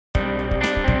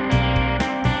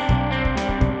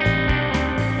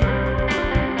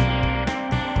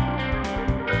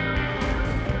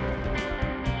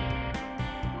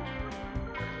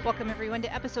everyone,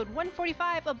 to episode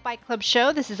 145 of Bike Club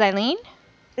Show. This is Eileen.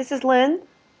 This is Lynn.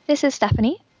 This is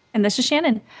Stephanie. And this is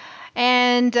Shannon.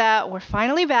 And we're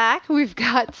finally back. We've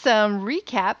got some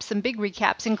recaps, some big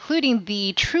recaps, including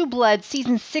the True Blood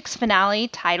Season 6 finale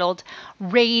titled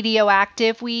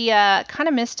Radioactive. We kind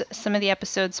of missed some of the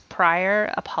episodes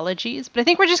prior. Apologies. But I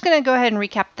think we're just going to go ahead and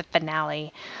recap the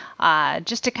finale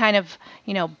just to kind of,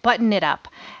 button it up.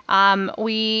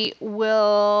 We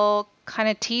will kind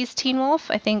of tease Teen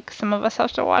Wolf. I think some of us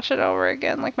have to watch it over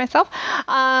again, like myself.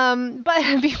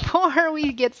 But before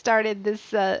we get started,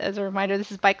 this, as a reminder, this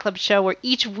is Bike Club Show, where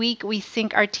each week we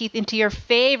sink our teeth into your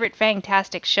favorite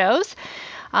fantastic shows.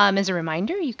 As a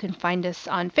reminder, you can find us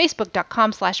on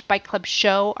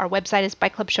facebook.com/bikeclubshow. Our website is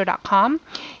bikeclubshow.com.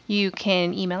 You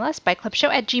can email us,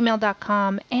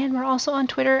 bikeclubshow@gmail.com. And we're also on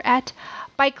Twitter at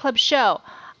bikeclubshow.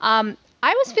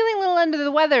 I was feeling a little under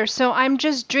the weather, so I'm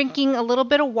just drinking a little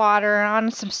bit of water on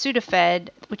some Sudafed,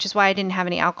 which is why I didn't have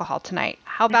any alcohol tonight.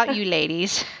 How about you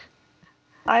ladies?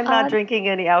 I'm not drinking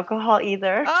any alcohol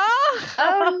either.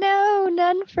 Oh no,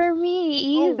 none for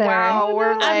me either. Oh,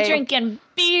 wow, I'm drinking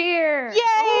beer.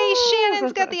 Yay,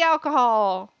 Shannon's got the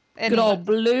alcohol. Good old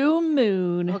Blue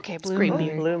Moon. Okay, Blue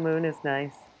Moon. Blue Moon is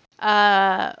nice.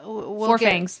 Four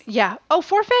Fangs. Yeah. Oh,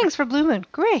 Four Fangs for Blue Moon.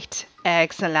 Great.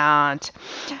 Excellent.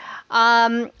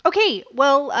 Okay,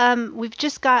 well, we've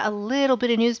just got a little bit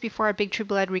of news before our big True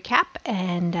Blood recap,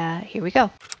 and here we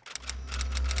go.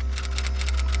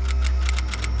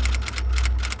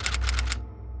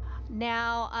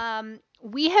 Now,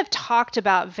 we have talked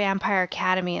about Vampire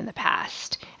Academy in the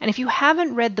past, and if you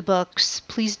haven't read the books,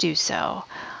 please do so.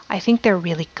 I think they're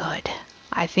really good.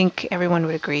 I think everyone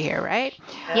would agree here, right?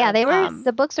 Yeah, they were.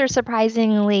 The books are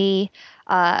surprisingly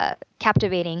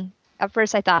captivating. At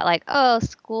first, I thought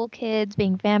school kids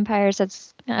being vampires.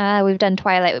 That's we've done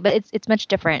Twilight, but it's much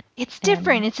different. It's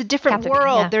different. It's a different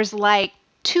world. Yeah. There's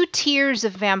two tiers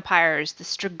of vampires: the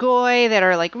Strigoi that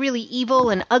are really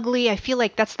evil and ugly. I feel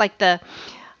like that's like the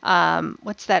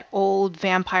what's that old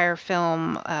vampire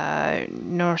film?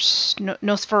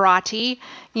 Nosferatu.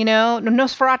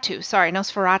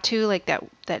 Nosferatu, like that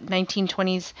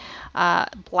 1920s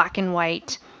black and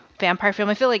white vampire film.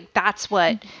 I feel like that's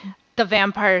what. The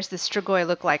vampires, the Strigoi,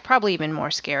 look like, probably even more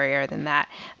scarier than that.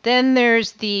 Then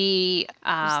there's the...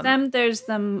 there's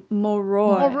the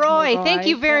Moroi. Moroi, thank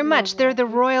you very much. They're the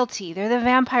royalty. They're the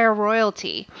vampire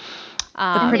royalty.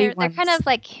 They're kind of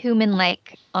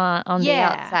human-like on the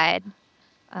outside.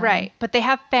 Right, but they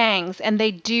have fangs, and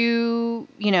they do,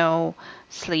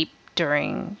 sleep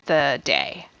during the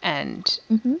day. And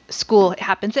school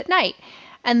happens at night.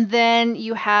 And then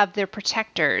you have their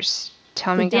protectors.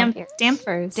 Tell me,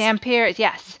 Dampers. Dampiers,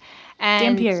 yes.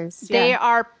 And Dampiers, they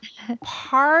are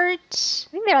part... I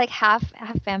think they're half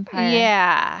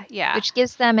vampire. Yeah. Which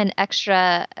gives them an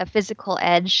extra physical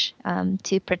edge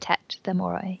to protect the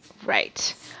Moroi.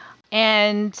 Right.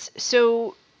 And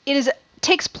so it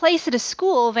takes place at a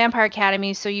school, Vampire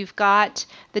Academy, so you've got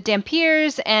the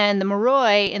Dampiers and the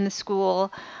Moroi in the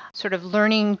school sort of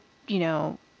learning,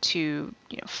 to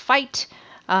fight...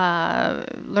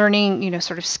 learning,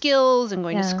 sort of skills and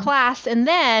going to class. And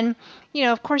then,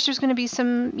 of course, there's going to be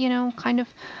some, kind of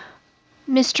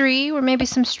mystery or maybe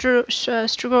some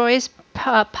Strugois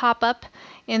pop up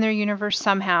in their universe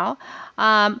somehow.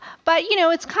 But,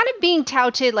 it's kind of being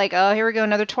touted here we go,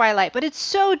 another Twilight. But it's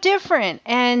so different.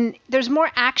 And there's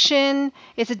more action.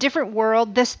 It's a different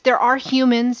world. There are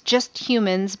humans, just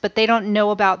humans, but they don't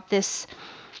know about this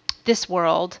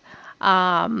world.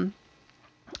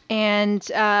 And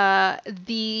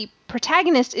the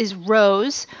protagonist is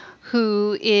Rose,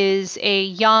 who is a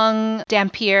young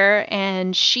Dampier,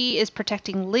 and she is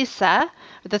protecting Lisa.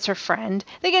 That's her friend.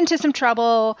 They get into some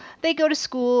trouble. They go to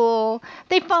school.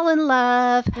 They fall in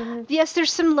love. Mm-hmm. Yes,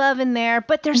 there's some love in there,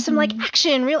 but there's some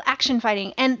action, real action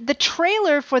fighting. And the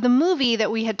trailer for the movie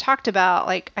that we had talked about,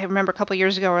 I remember a couple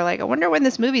years ago, we're I wonder when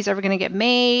this movie's ever going to get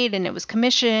made, and it was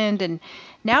commissioned, and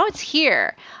now it's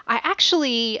here. I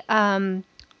actually...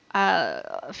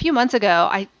 a few months ago,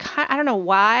 I don't know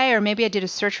why, or maybe I did a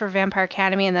search for Vampire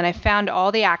Academy, and then I found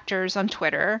all the actors on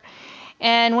Twitter.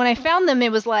 And when I found them,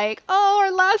 it was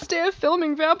our last day of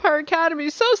filming Vampire Academy,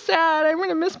 so sad, I'm going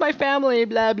to miss my family,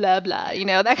 blah, blah, blah,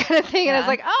 that kind of thing. Yeah. And I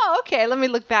was okay, let me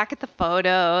look back at the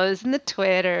photos and the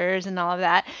Twitters and all of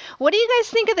that. What do you guys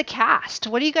think of the cast?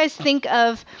 What do you guys think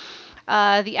of...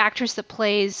 the actress that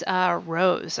plays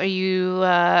Rose? Are you?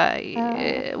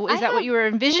 Is that what you were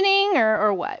envisioning,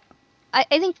 or what?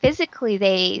 I think physically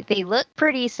they look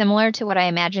pretty similar to what I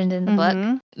imagined in the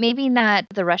book. Maybe not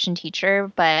the Russian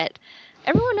teacher, but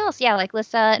Everyone else, yeah, like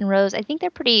Lissa and Rose, I think they're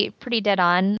pretty dead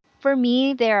on. For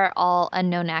me, they're all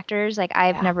unknown actors. Like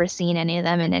I've never seen any of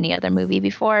them in any other movie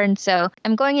before, and so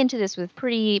I'm going into this with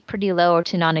pretty low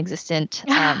to non-existent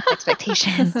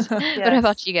expectations. What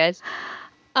about you guys?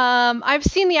 I've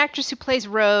seen the actress who plays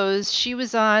Rose. She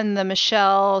was on the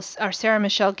Sarah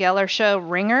Michelle Gellar show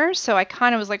Ringer, so I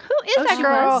kind of was like, who is that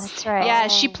girl? That's right. Yeah,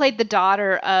 she played the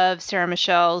daughter of Sarah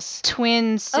Michelle's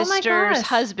twin sister's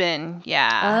husband.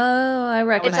 Yeah. Oh, I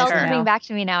recognize her. It's all her coming back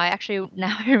to me now. I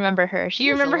remember her. She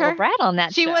you remember her? Brad on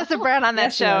that show. She was the Brad on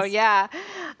that show. Yeah.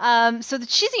 So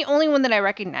she's the only one that I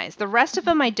recognize. The rest of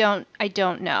them I don't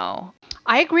know.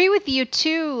 I agree with you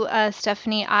too,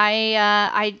 Stephanie.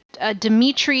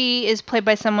 Dimitri is played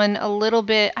by someone a little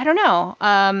bit, I don't know.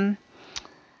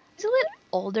 He's a little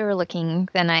older looking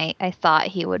than I thought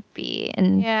he would be,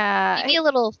 and maybe a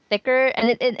little thicker.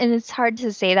 And it's hard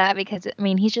to say that because I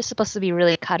mean he's just supposed to be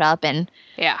really cut up and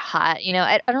hot. You know,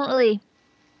 I don't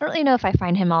really know if I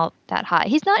find him all that hot.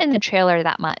 He's not in the trailer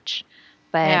that much,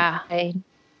 but I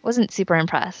wasn't super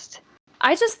impressed.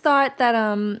 I just thought that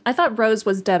I thought Rose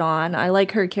was dead on. I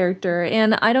like her character,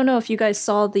 and I don't know if you guys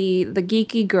saw the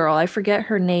geeky girl. I forget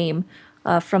her name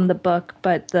from the book,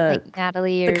 but the like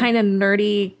Natalie, the kind of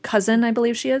nerdy cousin, I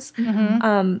believe she is.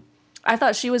 Mm-hmm. I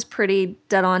thought she was pretty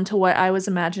dead on to what I was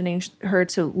imagining her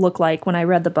to look like when I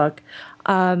read the book.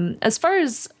 As far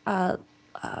as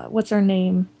what's her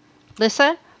name,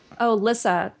 Lissa. Oh,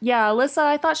 Lissa. Yeah, Lissa.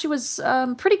 I thought she was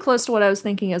pretty close to what I was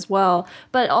thinking as well.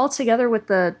 But altogether with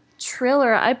the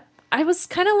trailer, I was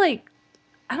kind of like,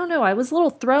 I don't know, I was a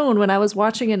little thrown when I was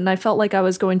watching it, and I felt like I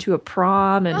was going to a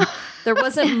prom, and there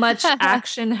wasn't much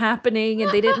action happening,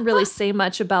 and they didn't really say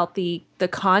much about the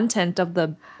content of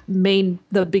the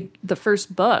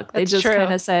first book. They just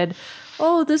kind of said,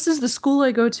 oh, this is the school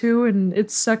I go to, and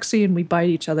it's sexy, and we bite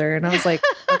each other. And I was like,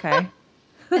 okay.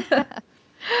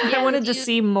 I wanted to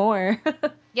see more.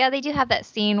 Yeah, they do have that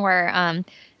scene where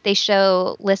they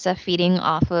show Lissa feeding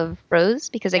off of Rose,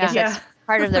 because I guess that's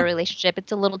part of their relationship.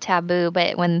 It's a little taboo,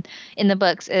 but when in the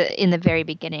books, in the very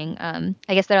beginning,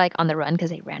 I guess they're like on the run because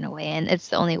they ran away, and it's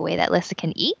the only way that Lissa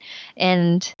can eat.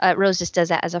 And Rose just does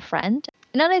that as a friend.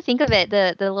 Now that I think of it,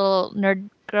 the little nerd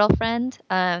girlfriend,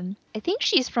 I think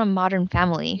she's from Modern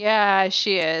Family. Yeah,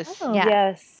 she is. Oh,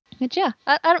 yes. But yeah,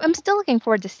 I'm still looking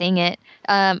forward to seeing it.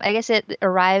 I guess it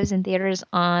arrives in theaters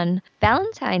on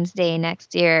Valentine's Day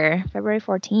next year, February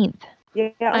 14th. Yeah,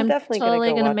 I'm definitely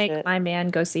totally going to make my man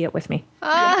go see it with me.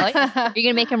 You're going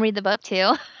to make him read the book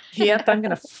too? Yep, I'm going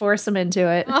to force him into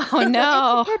it. Oh,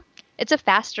 no. It's a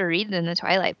faster read than the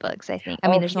Twilight books, I think. I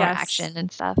mean, there's more action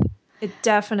and stuff. It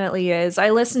definitely is. I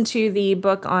listened to the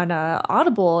book on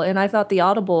Audible, and I thought the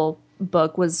Audible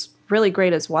book was really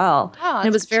great as well. Oh, and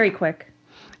it was very quick.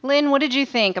 Lynn, what did you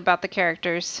think about the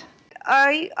characters?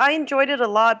 I enjoyed it a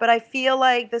lot, but I feel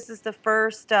like this is the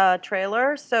first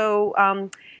trailer, so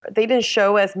they didn't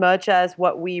show as much as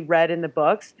what we read in the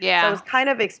books. Yeah. So I was kind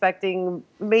of expecting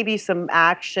maybe some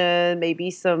action,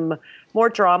 maybe some more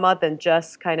drama than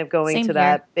just kind of going to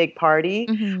that big party.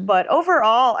 Mm-hmm. But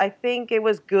overall, I think it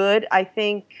was good. I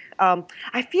think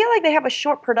I feel like they have a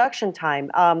short production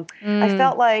time. I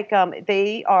felt like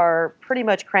they are pretty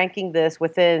much cranking this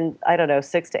within,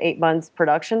 6 to 8 months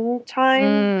production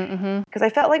time. Because I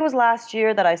felt like it was last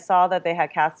year that I saw that they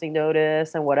had casting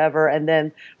notice and whatever, and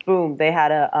then boom, they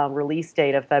had a release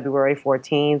date of February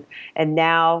 14th. And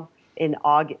now in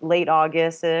late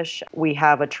August-ish, we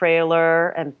have a trailer,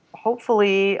 and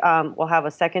hopefully we'll have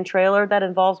a second trailer that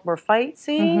involves more fight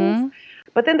scenes.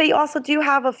 But then they also do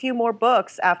have a few more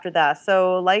books after that.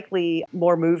 So likely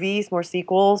more movies, more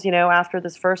sequels, after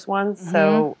this first one.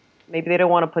 So maybe they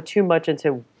don't want to put too much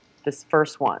into this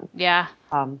first one. Yeah.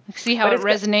 See how it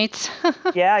resonates.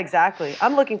 Yeah, exactly.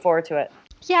 I'm looking forward to it.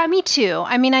 Yeah, me too.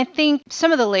 I mean, I think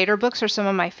some of the later books are some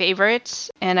of my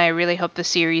favorites, and I really hope the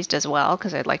series does well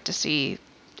because I'd like to see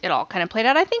it all kind of played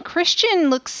out. I think Christian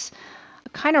looks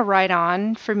kind of right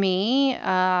on for me.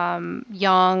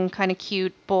 Young, kind of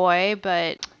cute boy,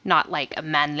 but not like a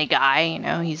manly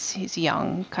guy. He's a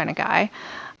young kind of guy.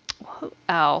 Who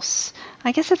else?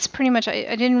 I guess that's pretty much.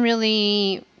 I didn't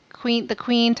really. The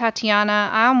Queen Tatiana.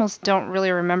 I almost don't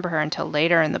really remember her until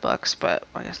later in the books, but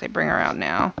I guess they bring her out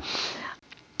now.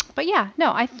 But yeah,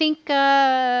 no, I think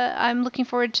I'm looking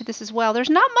forward to this as well. There's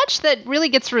not much that really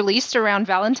gets released around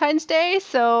Valentine's Day,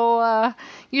 so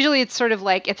usually it's sort of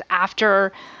like it's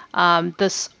after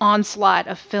this onslaught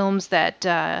of films that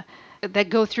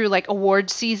go through like award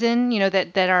season,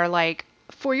 that are like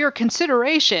for your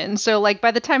consideration. So like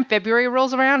by the time February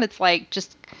rolls around, it's like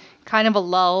just kind of a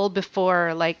lull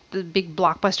before like the big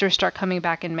blockbusters start coming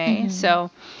back in May.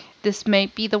 So this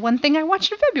might be the one thing I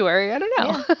watch in February. I don't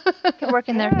know. Yeah. Could work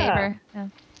in their favor. Yeah.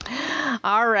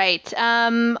 All right.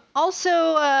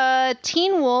 Also,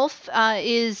 Teen Wolf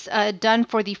is done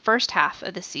for the first half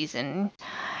of the season.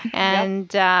 And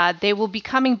they will be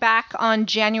coming back on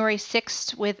January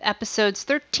 6th with episodes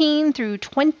 13 through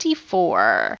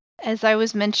 24. As I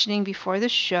was mentioning before the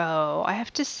show, I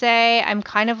have to say I'm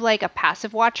kind of like a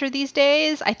passive watcher these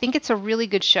days. I think it's a really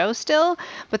good show still,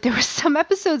 but there were some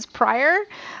episodes prior,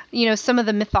 some of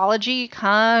the mythology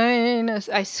kind of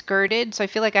I skirted. So I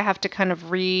feel like I have to kind of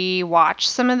re-watch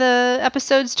some of the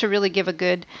episodes to really give a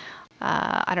good,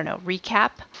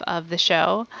 recap of the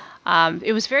show.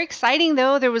 It was very exciting,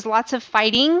 though. There was lots of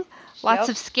fighting, lots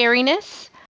of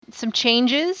scariness, some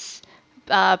changes.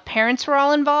 Parents were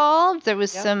all involved. There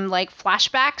was some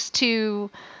flashbacks to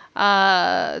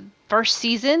first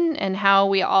season and how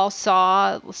we all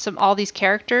saw all these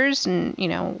characters and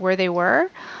where they were.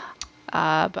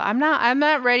 But I'm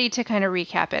not ready to kind of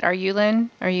recap it. Are you, Lynn?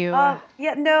 Are you?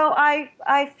 No.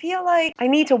 I feel like I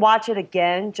need to watch it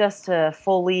again just to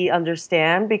fully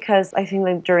understand, because I think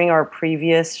that during our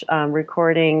previous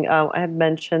recording, I had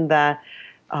mentioned that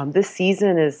this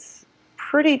season is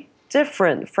pretty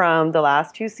different from the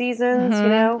last two seasons,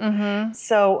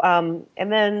 So,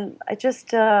 and then I just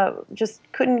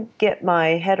couldn't get my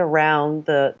head around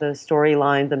the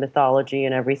storyline, the mythology,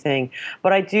 and everything.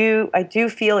 But I do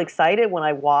feel excited when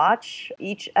I watch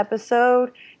each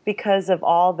episode because of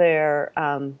all their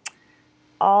I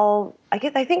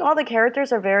think all the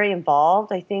characters are very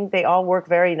involved. I think they all work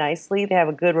very nicely. They have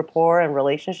a good rapport and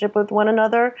relationship with one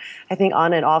another, I think,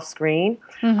 on and off screen.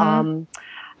 And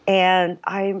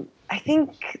I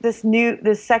think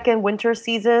this second winter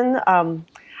season,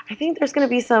 I think there's going to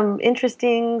be some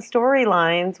interesting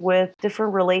storylines with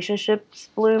different relationships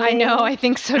blooming. I know, I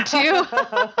think so too.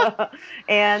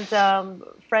 And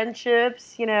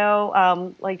friendships,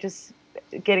 just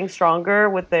getting stronger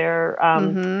with their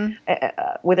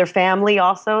family.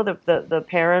 Also, the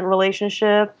parent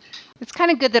relationship. It's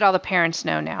kind of good that all the parents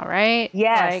know now, right?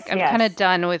 Yes. I'm kind of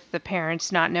done with the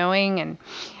parents not knowing. And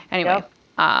anyway. Yep.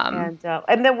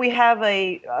 And then we have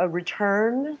a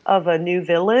return of a new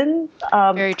villain.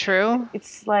 Very true.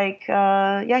 It's like,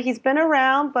 he's been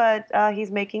around, but he's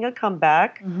making a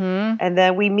comeback. And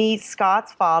then we meet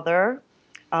Scott's father.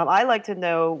 I like to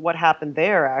know what happened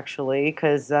there, actually,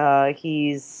 because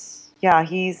he's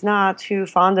not too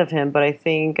fond of him. But I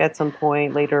think at some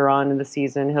point later on in the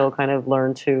season, he'll kind of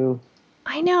learn to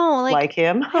I know, like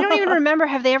him. I don't even remember.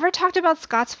 Have they ever talked about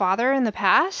Scott's father in the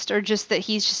past, or just that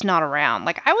he's just not around?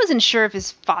 I wasn't sure if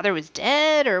his father was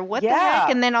dead or what the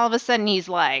heck. And then all of a sudden he's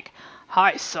like,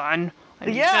 "Hi, son. I'm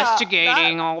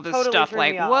investigating all this totally stuff."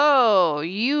 Like, whoa,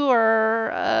 you are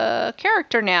a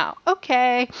character now.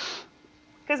 Okay.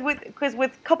 Because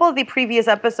with a couple of the previous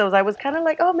episodes, I was kind of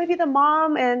like, oh, maybe the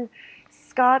mom and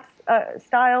Scott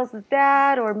Stiles'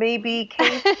 dad, or maybe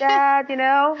Kate's dad,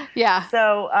 Yeah.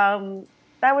 So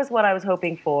that was what I was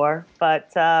hoping for,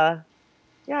 but I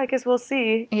guess we'll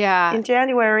see. Yeah. In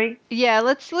January. Yeah,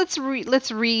 let's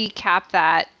recap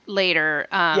that later.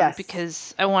 Yes.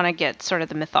 Because I want to get sort of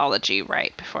the mythology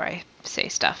right before I say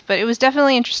stuff. But it was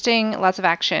definitely interesting. Lots of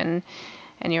action,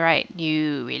 and you're right,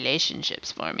 new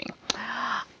relationships forming.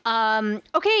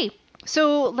 Okay,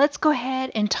 so let's go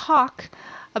ahead and talk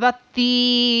about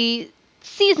the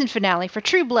season finale for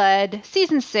True Blood,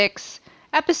 season 6,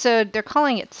 episode, they're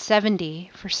calling it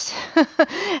 70,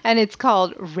 and it's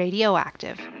called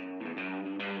Radioactive.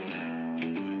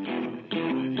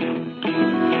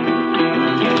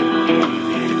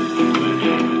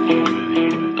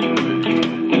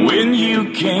 When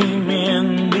you came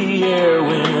in, the air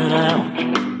went out,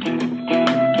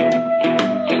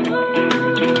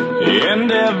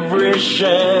 and every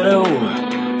shadow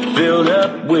filled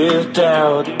up with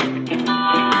doubt.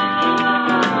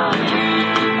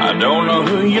 I don't know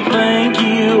who you think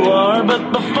you are,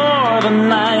 but before the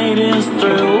night is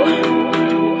through,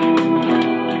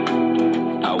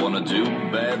 I want to do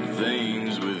bad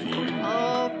things with you.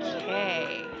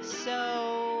 Okay,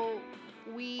 so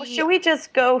should we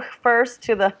just go first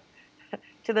to the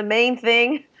main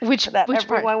thing that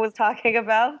everyone part? Was talking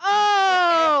about?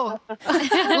 Oh,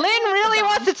 Lynn really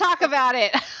wants to talk about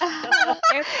it.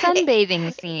 Their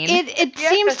sunbathing scene. It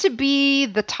seems to be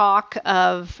the talk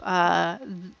of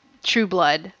True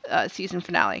Blood season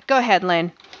finale. Go ahead,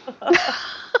 Lynn.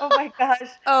 Oh my gosh.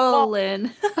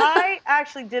 Lynn. I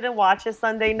actually didn't watch it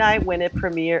Sunday night when it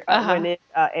premiered, when it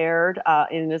aired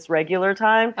in its regular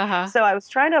time. So I was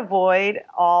trying to avoid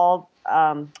all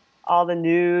the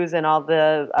news and all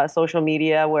the social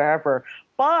media, wherever.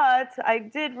 But I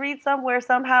did read somewhere,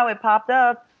 somehow it popped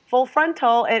up, full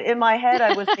frontal. And in my head,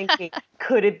 I was thinking,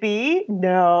 could it be?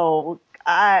 No.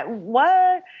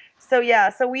 What? So yeah,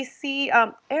 so we see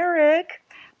Eric,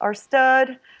 our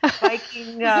stud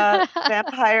Viking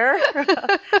vampire.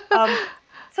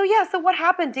 So yeah, so what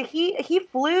happened? Did he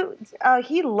flew?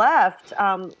 He left.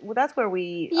 Well, that's where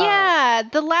we. Yeah,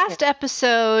 the last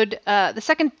episode,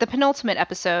 the penultimate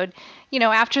episode.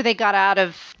 After they got out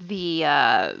of the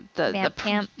Vamp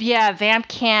camp. Yeah, vamp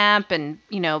camp, and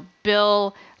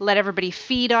Bill let everybody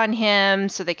feed on him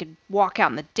so they could walk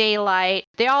out in the daylight.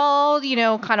 They all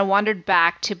kind of wandered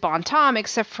back to Bon Tom,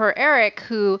 except for Eric,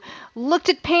 who looked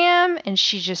at Pam and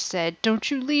she just said,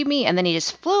 "Don't you leave me," and then he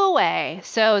just flew away.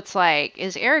 So it's like,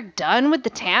 is Eric done with the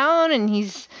town? And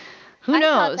he's who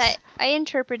knows? I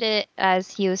interpret it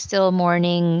as he was still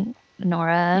mourning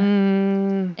Nora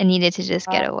and needed to just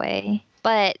get away.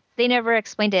 But they never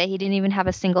explained it. He didn't even have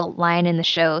a single line in the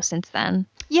show since then.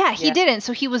 Yeah, he didn't.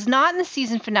 So he was not in the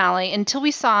season finale until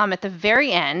we saw him at the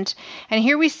very end. And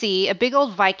here we see a big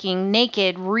old Viking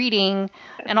naked reading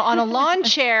and on a lawn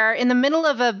chair in the middle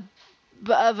of a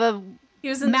He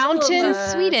was in mountain.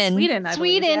 Sweden. I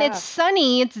believe, yeah. It's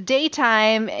sunny. It's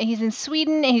daytime. He's in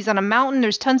Sweden and he's on a mountain.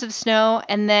 There's tons of snow.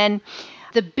 And then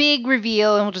the big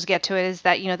reveal, and we'll just get to it, is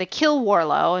that, they kill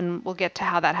Warlow, and we'll get to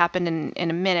how that happened in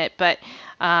a minute. But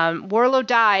Warlow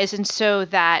dies, and so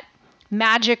that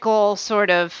magical sort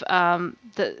of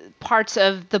the parts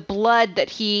of the blood that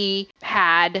he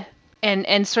had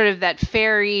and sort of that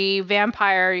fairy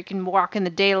vampire, you can walk in the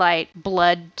daylight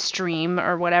blood stream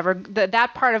or whatever,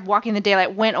 that part of walking in the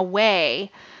daylight went away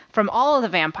from all of the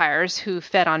vampires who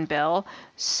fed on Bill.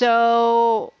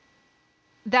 So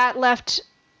that left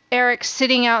Eric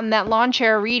sitting out in that lawn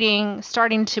chair reading,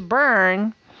 starting to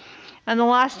burn. And the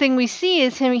last thing we see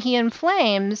is he in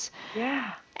flames.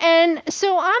 Yeah. And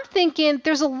so I'm thinking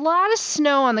there's a lot of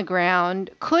snow on the ground.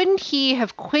 Couldn't he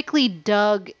have quickly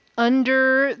dug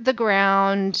under the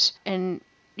ground and,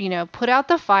 put out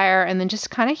the fire and then just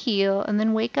kind of heal and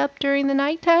then wake up during the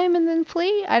nighttime and then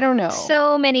flee? I don't know.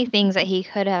 So many things that he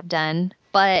could have done.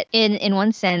 But in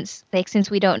one sense,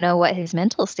 since we don't know what his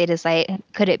mental state is like,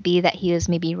 could it be that he was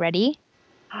maybe ready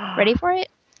for it?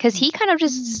 Because he kind of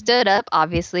just stood up,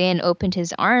 obviously, and opened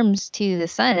his arms to the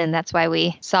sun, and that's why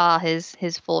we saw his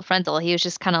full frontal. He was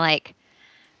just kind of like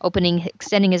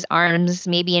extending his arms,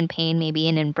 maybe in pain, maybe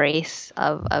in embrace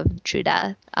of true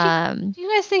death. Do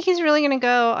you guys think he's really going to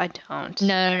go? I don't.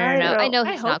 No. I know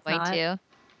I he's hope not going not. to.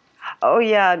 Oh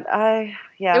yeah.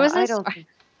 There was I this. don't.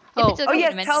 If it's okay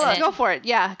yes, to tell mention us. it. Go for it.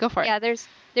 Yeah, go for it. Yeah,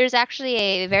 there's actually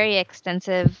a very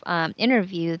extensive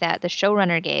interview that the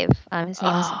showrunner gave. His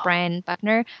name is Brian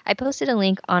Buckner. I posted a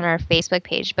link on our Facebook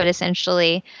page, but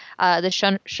essentially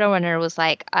the showrunner was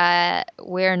like,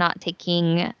 we're not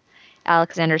taking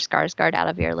Alexander Skarsgård out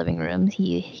of your living room.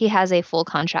 He has a full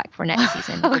contract for next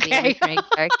season to be a returning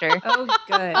character. Oh,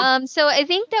 good. So I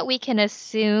think that we can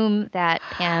assume that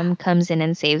Pam comes in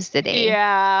and saves the day.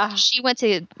 Yeah. She went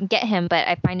to get him, but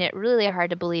I find it really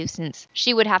hard to believe since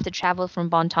she would have to travel from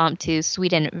Bon Tom to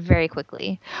Sweden very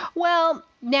quickly. Well,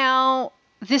 now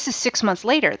this is 6 months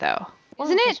later, though.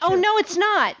 Isn't it? that's Oh, true. no, it's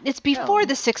not. It's before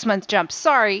the 6 month jump.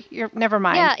 Sorry. Never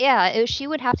mind. Yeah. She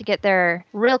would have to get there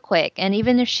real quick. And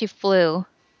even if she flew,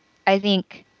 I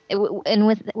think,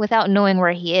 without knowing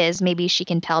where he is, maybe she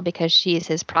can tell because she is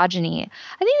his progeny.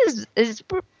 I think this is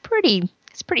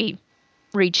pretty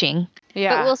reaching.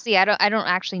 Yeah. But we'll see. I don't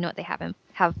actually know what they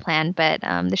have planned. But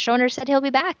the showrunner said he'll be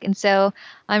back, and so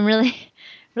I'm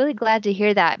really glad to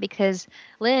hear that because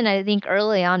Lynn, I think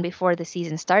early on before the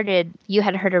season started, you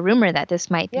had heard a rumor that this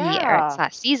might be Eric's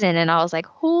last season, and I was like,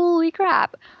 holy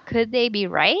crap, could they be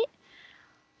right?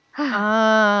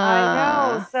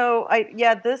 I know. So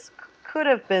this could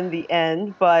have been the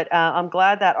end, but I'm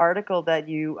glad that article that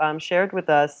you shared with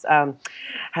us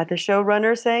had the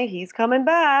showrunner saying he's coming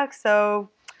back. So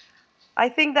I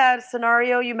think that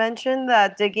scenario you mentioned,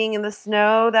 that digging in the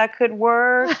snow, that could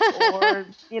work, or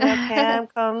Pam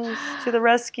comes to the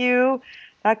rescue,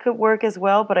 that could work as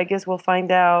well. But I guess we'll find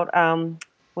out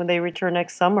when they return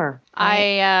next summer.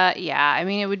 I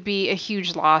mean, it would be a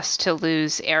huge loss to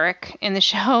lose Eric in the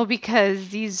show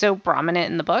because he's so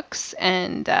prominent in the books,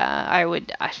 and I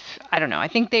don't know. I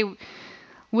think they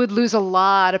would lose a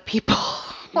lot of people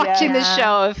watching the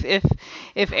show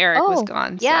if Eric was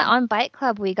gone. Yeah, so. on Bite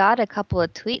Club, we got a couple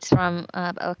of tweets from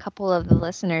a couple of the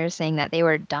listeners saying that they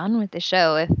were done with the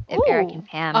show if Eric and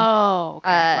Pam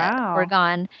were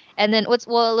gone. And then a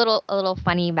little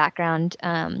funny background,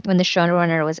 when the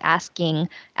showrunner was asking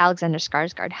Alexander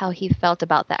Skarsgård how he felt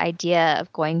about the idea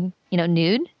of going,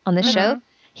 nude on the show,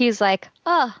 he was like,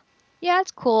 "Oh, yeah,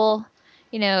 it's cool.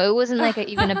 You know, it wasn't like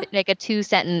like a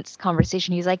 2-sentence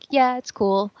conversation. He was like, "Yeah, it's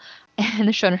cool." And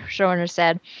the showrunner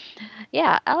said,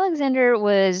 "Yeah, Alexander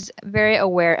was very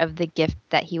aware of the gift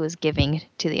that he was giving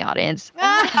to the audience."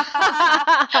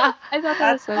 I thought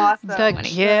that was so awesome. The funny.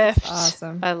 gift. That's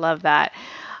awesome. I love that.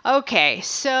 Okay,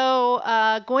 so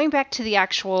going back to the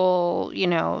actual,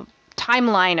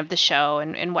 timeline of the show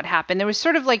and what happened, there was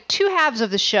sort of like two halves of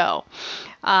the show.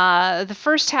 The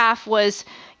first half was,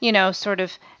 sort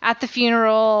of at the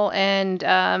funeral and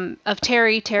of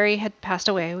Terry. Terry had passed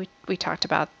away. We talked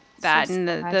about that, So and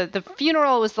sad. the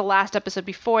funeral was the last episode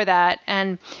before that,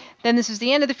 and then this was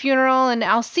the end of the funeral, and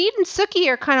Alcide and Sookie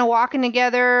are kind of walking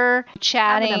together,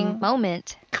 chatting, Having a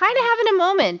moment. kind of having a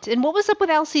moment. And what was up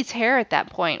with Alcide's hair at that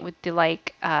point? With the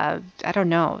I don't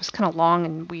know, it was kind of long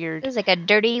and weird. It was like a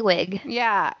dirty wig.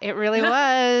 Yeah, it really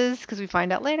was, because we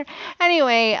find out later.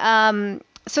 Anyway,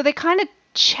 so they kind of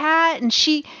chat, and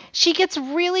she gets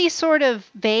really sort of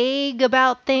vague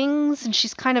about things, and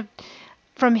she's kind of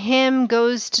from him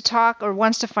goes to talk or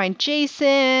wants to find Jason,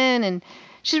 and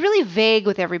she's really vague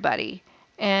with everybody.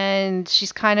 And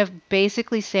she's kind of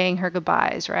basically saying her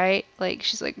goodbyes, right? Like,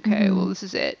 she's like, okay, well, this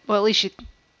is it. Well, at least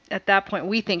at that point,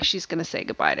 we think she's going to say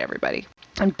goodbye to everybody.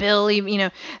 And Bill,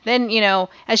 then,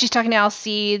 as she's talking to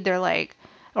Alcide, they're like,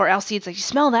 or Alcide's like, you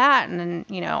smell that? And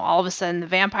then, all of a sudden the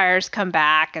vampires come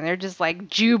back and they're just like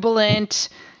jubilant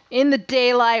in the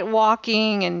daylight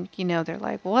walking. And, they're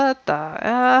like, what the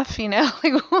F?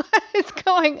 Like, what is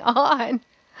going on?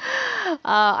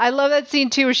 I love that scene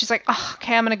too, where she's like, oh,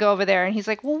 okay, I'm going to go over there. And he's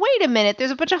like, well, wait a minute.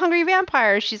 There's a bunch of hungry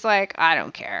vampires. She's like, I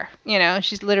don't care.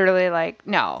 She's literally like,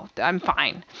 no, I'm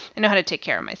fine. I know how to take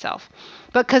care of myself.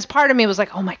 But because part of me was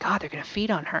like, oh my God, they're going to feed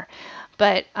on her.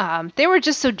 But they were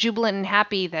just so jubilant and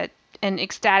happy and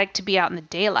ecstatic to be out in the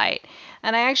daylight.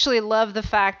 And I actually love the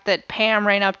fact that Pam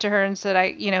ran up to her and said,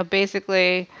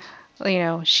 basically,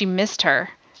 she missed her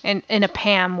in a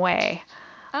Pam way.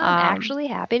 I'm actually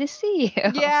happy to see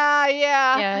you. Yeah.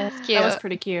 Yeah, that's cute. That was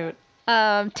pretty cute.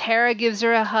 Tara gives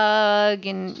her a hug,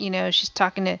 and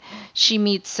she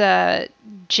meets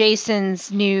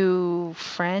Jason's new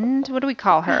friend. What do we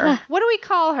call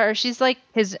her? She's like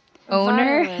His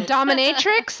owner. Violet.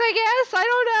 dominatrix, I guess. I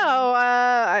don't know.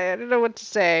 I don't know what to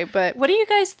say, but What do you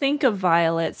guys think of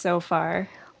Violet so far?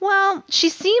 well, she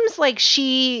seems like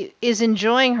she is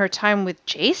enjoying her time with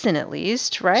Jason, at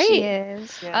least, right? She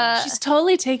is. Yeah. She's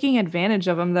totally taking advantage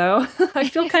of him, though. I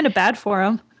feel kind of bad for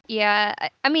him. Yeah,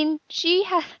 I mean,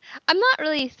 I'm not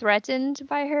really threatened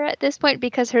by her at this point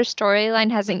because her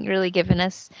storyline hasn't really given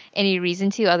us any reason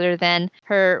to other than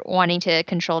her wanting to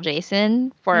control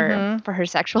Jason for her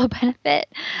sexual benefit.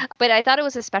 But I thought it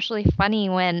was especially funny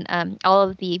when all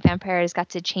of the vampires got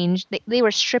to change. They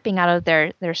were stripping out of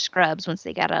their scrubs once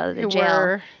they got out of the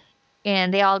jail.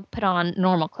 And they all put on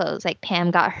normal clothes. Like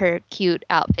Pam got her cute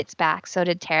outfits back. So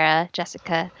did Tara.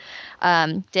 Jessica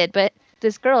did. But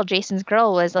this girl, Jason's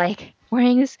girl, was like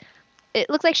wearing this. It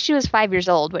looked like she was 5 years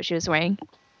old, what she was wearing.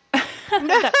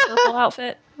 That purple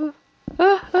outfit.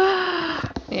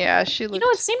 Yeah, she looked.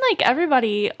 It seemed like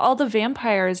everybody, all the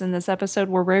vampires in this episode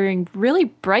were wearing really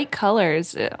bright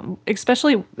colors,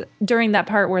 especially during that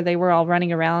part where they were all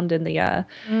running around in the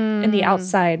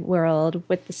outside world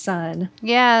with the sun.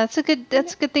 Yeah, that's a good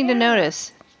thing to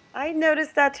notice. I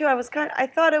noticed that too. I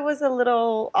thought it was a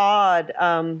little odd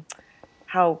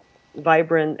how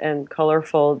vibrant and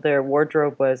colorful their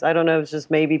wardrobe was. I don't know, it's just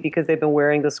maybe because they've been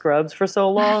wearing the scrubs for so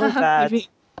long that Maybe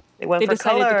they went they for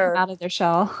decided to color. come out of their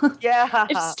shell. Yeah.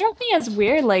 It struck me as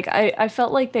weird. Like I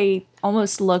felt like they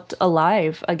almost looked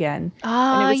alive again. Oh,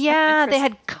 And it was yeah, they interesting.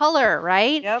 had color,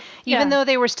 right? Yep. Even Yeah. though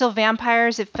they were still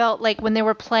vampires, it felt like when they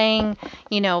were playing,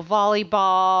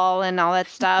 volleyball and all that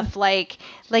stuff, like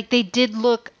they did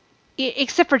look,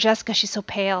 except for Jessica, she's so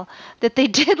pale, that they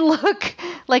did look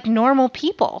like normal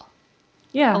people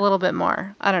Yeah. a little bit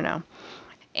more. I don't know.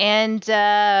 And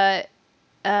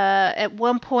at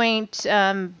one point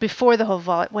before the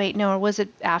whole wait, no, or was it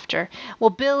after? Well,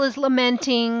 Bill is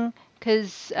lamenting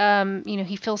because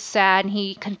he feels sad, and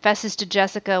he confesses to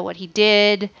Jessica what he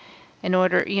did in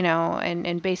order,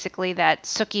 and basically that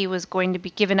Sookie was going to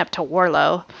be given up to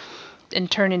Warlow and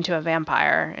turned into a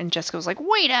vampire. And Jessica was like,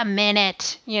 wait a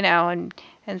minute, and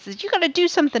says, you got to do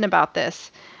something about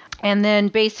this. And then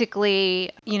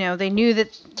basically, they knew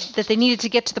that they needed to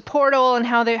get to the portal, and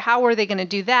how were they going to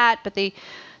do that? But they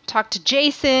talked to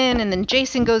Jason, and then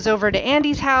Jason goes over to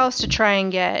Andy's house to try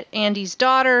and get Andy's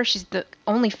daughter. She's the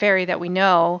only fairy that we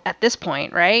know at this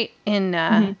point, right? In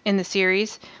the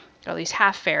series, or at least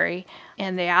half fairy.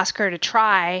 And they ask her to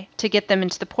try to get them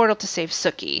into the portal to save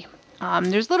Sookie.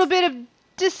 There's a little bit of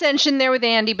dissension there with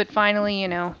Andy, but finally,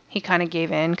 he kind of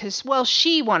gave in because, well,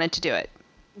 she wanted to do it.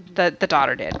 The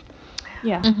daughter did.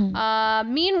 Yeah.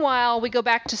 Meanwhile, we go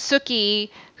back to Sookie,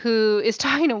 who is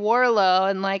talking to Warlow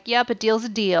and like, yep, a deal's a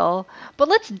deal, but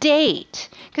let's date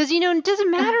because, it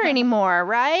doesn't matter anymore,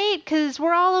 right? Because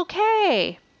we're all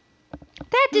okay.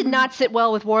 That did not sit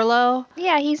well with Warlow.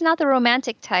 Yeah, he's not the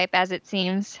romantic type, as it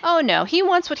seems. Oh, no. He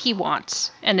wants what he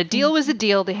wants. And a deal was a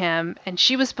deal to him, and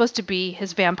she was supposed to be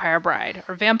his vampire bride,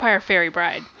 or vampire fairy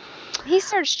bride. He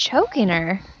starts choking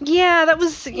her. Yeah, it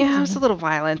was a little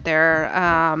violent there.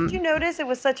 Did you notice it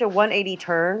was such a 180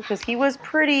 turn? Because he was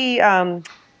pretty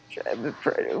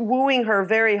wooing her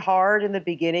very hard in the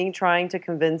beginning, trying to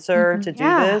convince her to do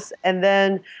this. And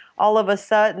then all of a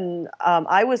sudden,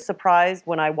 I was surprised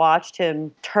when I watched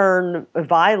him turn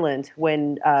violent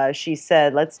when she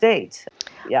said, let's date.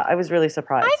 Yeah, I was really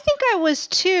surprised. I think I was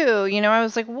too. I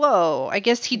was like, whoa, I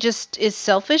guess he just is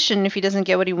selfish, and if he doesn't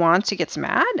get what he wants, he gets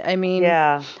mad. I mean,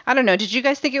 yeah. I don't know. Did you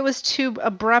guys think it was too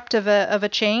abrupt of a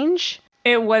change?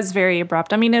 It was very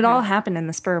abrupt. I mean, it all happened in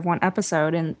the spur of one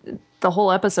episode, and the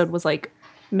whole episode was like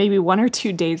maybe 1 or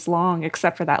 2 days long,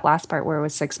 except for that last part where it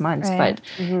was 6 months. Right.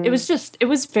 But it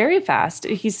was very fast.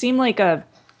 He seemed like a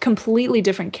completely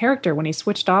different character when he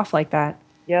switched off like that.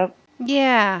 Yep.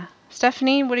 Yeah.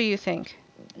 Stephanie, what do you think?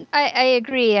 I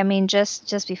agree. I mean,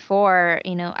 just before,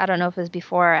 I don't know if it was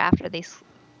before or after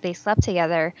they slept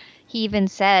together, he even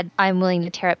said, I'm willing to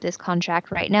tear up this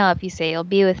contract right now if you say you'll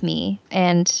be with me.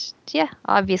 And yeah,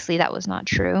 obviously that was not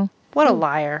true. What a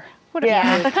liar. What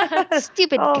a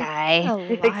Stupid guy. A liar.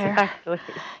 Exactly.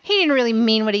 He didn't really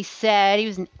mean what he said. He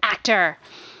was an actor.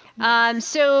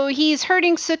 So he's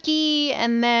hurting Sookie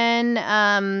and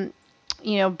then,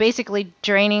 basically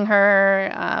draining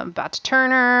her, about to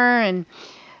turn her. And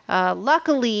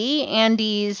luckily,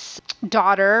 Andy's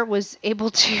daughter was able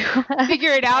to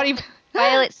figure it out.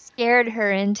 Violet scared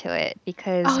her into it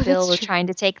because Bill was trying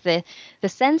to take the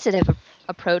sensitive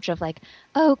approach of like,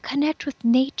 connect with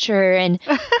nature and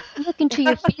look into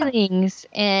your feelings,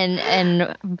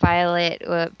 and Violet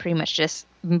pretty much just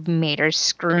made her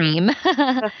scream.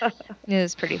 It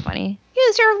was pretty funny.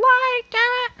 Use your light, damn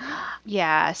it.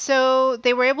 Yeah, so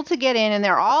they were able to get in, and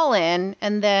they're all in,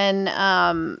 and then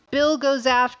Bill goes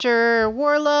after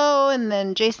Warlow, and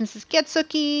then Jason says, get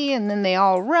Sookie, and then they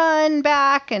all run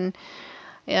back, and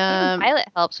Violet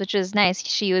helps, which is nice.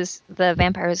 The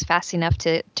vampire was fast enough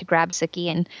to grab Sookie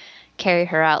and carry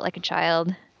her out like a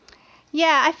child.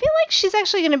 Yeah, I feel like she's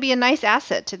actually going to be a nice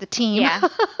asset to the team. Yeah.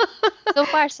 So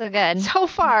far, so good. So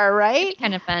far, right?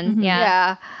 Kind of fun. Mm-hmm.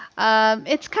 Yeah.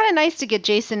 It's kind of nice to get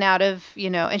Jason out of,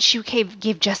 and she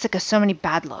gave Jessica so many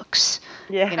bad looks.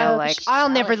 Yeah. Like, I'll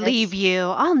never leave you.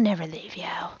 I'll never leave you.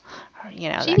 Or,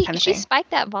 that kind of thing. She spiked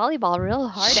that volleyball real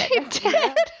hard at her. She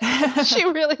did. She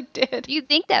really did. You'd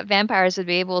think that vampires would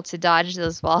be able to dodge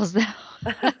those balls,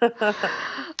 though.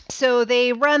 So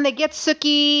they run, they get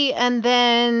Sookie, and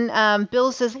then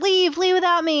Bill says, leave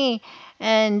without me.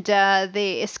 And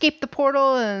they escape the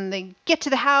portal, and they get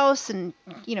to the house and,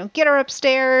 get her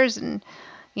upstairs and,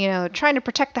 trying to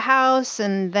protect the house.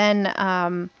 And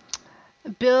then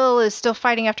Bill is still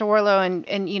fighting after Warlow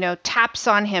and taps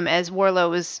on him as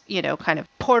Warlow is, kind of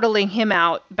portaling him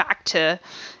out back to,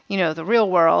 the real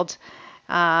world.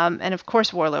 And of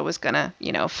course, Warlow was going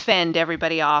to, fend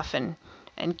everybody off and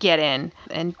get in.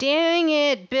 And dang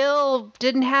it, Bill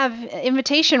didn't have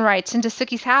invitation rights into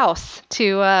Sookie's house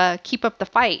to keep up the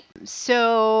fight.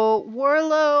 So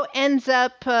Warlow ends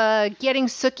up getting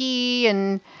Sookie,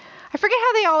 and I forget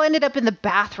how they all ended up in the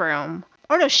bathroom.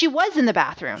 Oh no, she was in the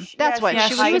bathroom. That's what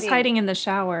she was hiding in the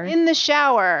shower. In the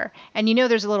shower, and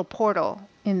there's a little portal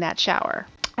in that shower.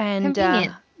 And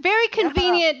convenient. Very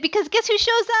convenient because guess who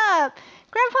shows up?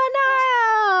 Grandpa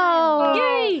Niall!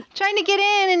 Yay! Trying to get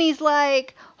in, and he's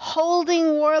like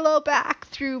holding Warlow back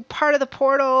through part of the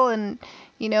portal, and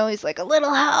he's like, a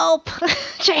little help,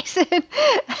 Jason.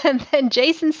 And then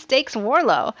Jason stakes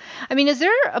Warlow. I mean, is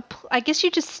there I guess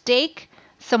you just stake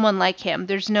someone like him.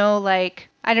 There's no like,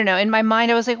 I don't know. In my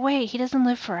mind, I was like, wait, he doesn't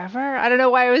live forever? I don't know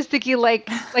why I was thinking like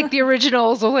the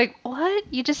originals. I was like, what?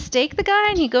 You just stake the guy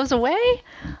and he goes away?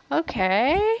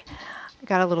 Okay. I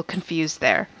got a little confused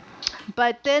there.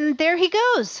 But then there he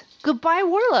goes. Goodbye,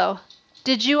 Warlow.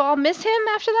 Did you all miss him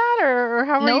after that, or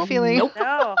how were you feeling? Nope.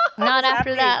 No. Not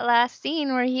after that last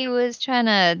scene where he was trying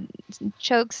to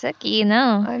choke Sookie,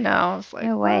 no. I know. I was like,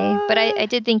 No way. But I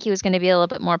did think he was going to be a little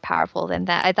bit more powerful than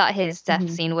that. I thought his death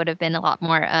scene would have been a lot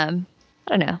more, I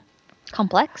don't know,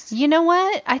 complex. You know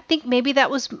what? I think maybe that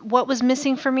was what was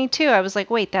missing for me, too. I was like,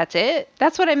 wait, that's it?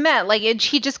 That's what I meant. Like,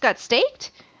 he just got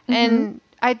staked? And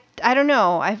I don't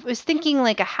know. I was thinking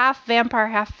like a half vampire,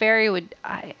 half fairy would.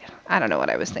 I don't know what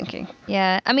I was thinking.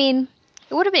 Yeah, I mean,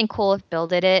 it would have been cool if Bill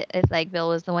did it. If like Bill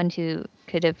was the one who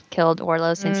could have killed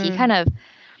Orlo, since he kind of.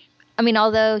 I mean,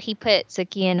 although he put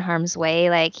Sookie in harm's way,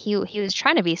 like he was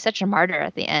trying to be such a martyr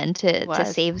at the end to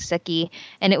save Sookie,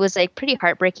 and it was like pretty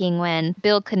heartbreaking when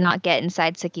Bill could not get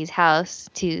inside Sookie's house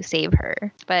to save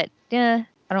her. But yeah,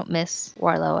 I don't miss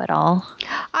Orlo at all.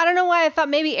 I don't know why I thought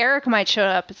maybe Eric might show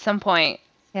up at some point.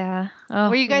 Yeah. Oh,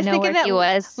 were you guys thinking that he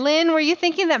was? Lynn, were you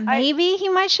thinking that maybe he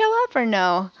might show up or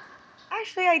no?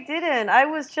 Actually, I didn't. I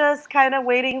was just kind of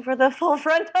waiting for the full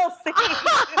frontal scene.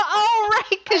 Oh,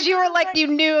 right, because you were like, you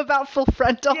knew about full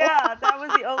frontal. Yeah, that was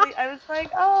the only. I was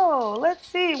like, oh, let's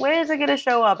see, where is it going to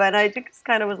show up? And I just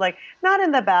kind of was like, not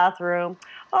in the bathroom.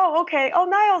 Oh, okay. Oh,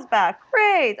 Niall's back.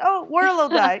 Great. Oh, Orlo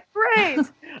died. Great.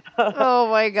 Oh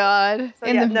my God. So,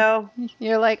 no.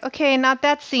 You're like, okay, not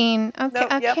that scene. Okay,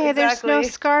 Nope, okay. yep, There's no exactly.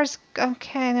 scars.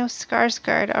 Okay, no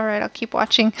Skarsgård. All right, I'll keep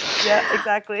watching. Yeah,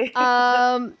 exactly.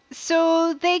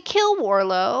 So they kill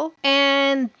Orlo,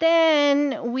 and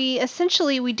then we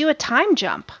do a time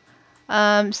jump.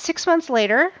 6 months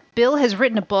later, Bill has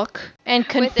written a book and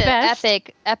confessed. With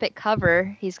the epic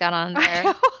cover he's got on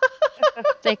there.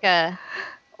 It's like a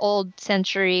old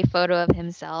century photo of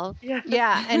himself.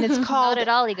 Yeah, and it's called Not at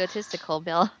all egotistical,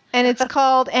 Bill. And it's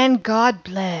called And God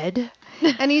Bled.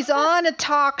 And he's on a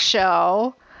talk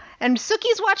show, and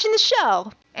Sookie's watching the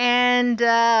show. And,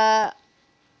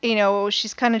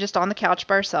 she's kind of just on the couch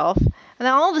by herself. And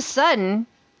then all of a sudden,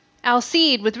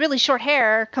 Alcide, with really short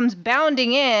hair, comes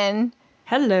bounding in.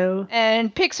 Hello.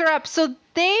 And picks her up. So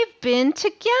they've been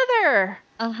together.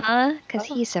 Uh-huh, because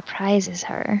he surprises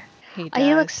her. He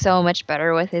He looks so much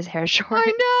better with his hair short. I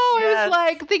know. Yes. I was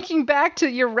like thinking back to,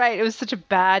 you're right. It was such a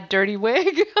bad, dirty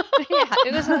wig. Yeah,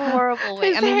 it was a horrible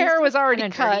wig. His hair was already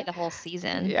kinda cut dirty the whole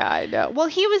season. Yeah, I know. Well,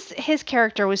 his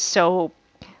character was so,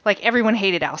 like, everyone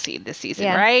hated Alcide this season,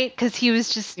 right? Because he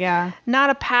was just not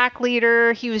a pack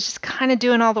leader. He was just kind of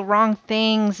doing all the wrong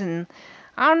things. And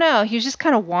I don't know. He was just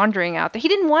kind of wandering out there. He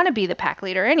didn't want to be the pack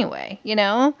leader anyway,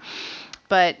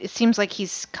 But it seems like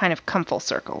he's kind of come full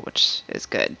circle, which is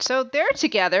good. So they're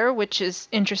together, which is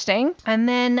interesting. And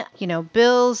then,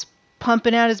 Bill's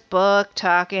pumping out his book,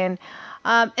 talking.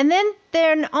 And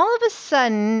then all of a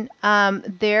sudden,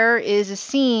 there is a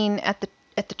scene at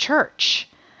the church.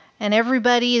 And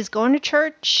everybody is going to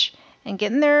church and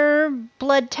getting their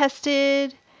blood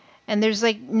tested. And there's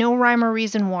like no rhyme or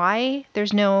reason why.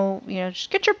 There's no, just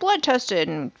get your blood tested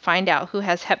and find out who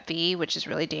has Hep B, which is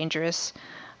really dangerous.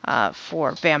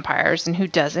 For vampires and who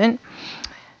doesn't.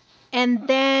 And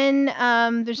then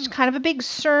there's kind of a big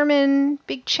sermon,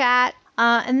 big chat.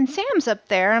 And then Sam's up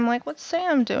there. I'm like, what's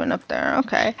Sam doing up there?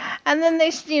 Okay. And then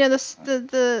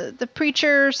the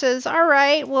preacher says, all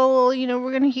right, well, we're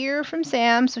going to hear from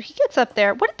Sam. So he gets up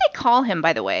there. What did they call him,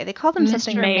 by the way? They called him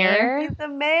something. Mayor. He's the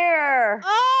mayor.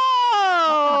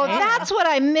 Oh, that's what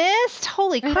I missed.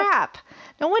 Holy crap.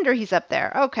 No wonder he's up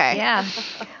there. Okay. Yeah.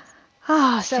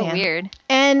 Oh, So Sam. weird.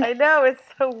 And I know, it's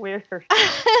so weird.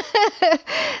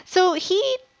 so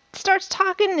he starts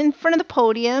talking in front of the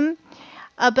podium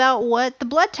about what the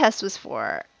blood test was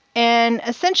for, and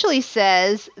essentially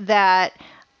says that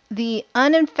the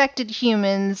uninfected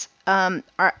humans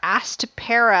are asked to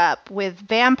pair up with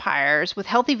vampires, with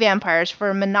healthy vampires,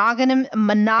 for a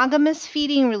monogamous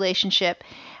feeding relationship,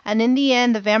 and in the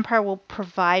end, the vampire will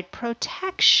provide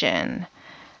protection.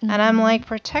 And I'm like,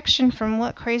 protection from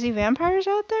what, crazy vampires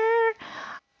out there?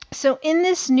 So in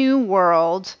this new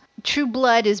world, True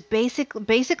Blood is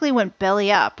basically went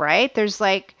belly up, right? There's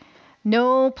like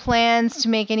no plans to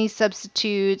make any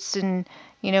substitutes, and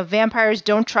vampires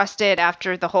don't trust it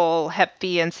after the whole Hep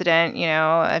B incident.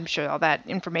 I'm sure all that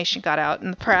information got out in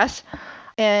the press.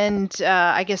 And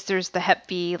I guess there's the Hep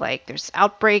B, like there's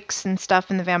outbreaks and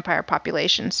stuff in the vampire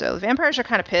population. So the vampires are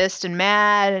kind of pissed and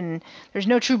mad, and there's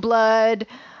no True Blood.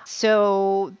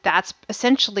 So that's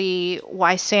essentially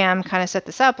why Sam kind of set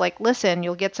this up. Like, listen,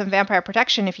 you'll get some vampire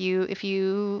protection if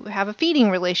you have a feeding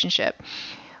relationship.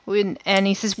 And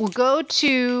he says, we'll go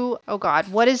to,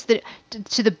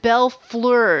 to the Belle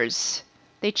Fleurs.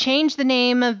 They changed the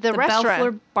name of the restaurant. Belle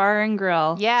Fleur Bar and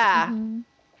Grill. Yeah. Mm-hmm.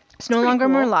 It's no longer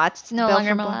cool. Merlot's. It's No Belle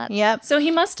longer Fleur Bar. Merlot's. Yep. So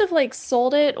he must have like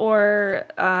sold it, or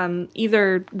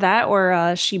either that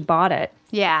or she bought it.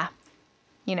 Yeah.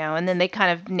 And then they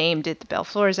kind of named it the Belle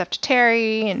Fleurs after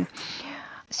Terry. And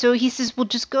so he says, we'll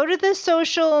just go to the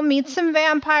social, meet some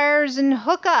vampires, and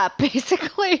hook up,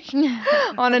 basically,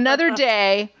 on another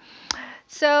day.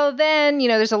 So then,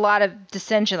 there's a lot of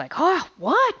dissension, like, oh,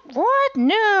 what?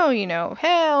 No,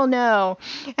 hell no.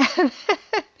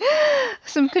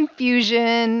 Some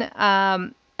confusion.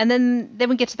 And then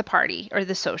we get to the party or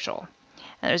the social.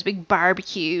 And there's a big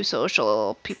barbecue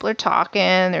social. People are talking.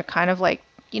 They're kind of like,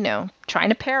 trying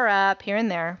to pair up here and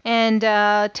there. And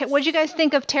what did you guys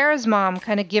think of Tara's mom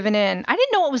kind of giving in? I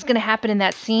didn't know what was going to happen in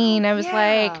that scene. I was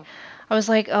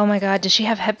like, oh my God, does she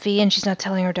have Hep V and she's not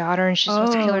telling her daughter and she's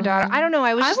supposed to kill her daughter? I don't know.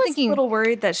 I was thinking. a little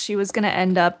worried that she was going to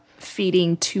end up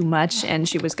feeding too much and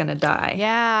she was going to die.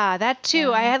 Yeah, that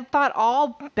too. I had thought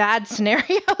all bad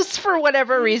scenarios for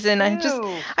whatever reason. I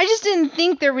just didn't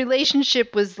think their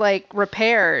relationship was like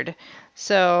repaired.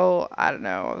 So I don't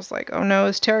know. I was like, oh no,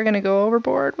 is Tara going to go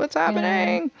overboard? What's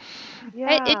happening?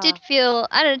 Yeah. It did feel,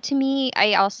 I don't know, to me,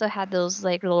 I also had those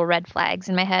like little red flags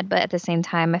in my head, but at the same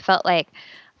time, I felt like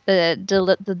the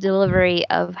delivery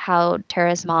of how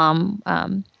Tara's mom,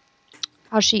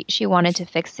 how she wanted to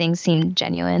fix things seemed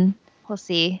genuine. We'll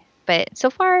see. But so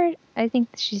far, I think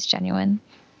she's genuine.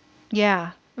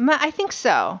 Yeah, I think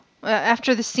so.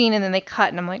 After the scene and then they cut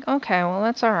and I'm like, okay, well,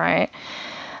 that's all right.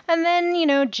 And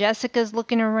then, Jessica's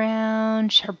looking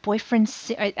around. Her boyfriend,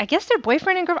 I guess they're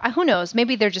boyfriend and girlfriend. Who knows?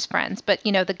 Maybe they're just friends. But,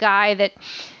 the guy that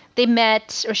they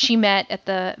met or she met at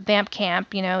the vamp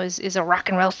camp, is a rock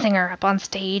and roll singer up on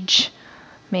stage,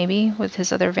 maybe with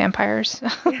his other vampires.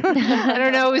 I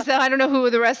don't know. I don't know who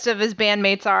the rest of his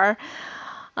bandmates are.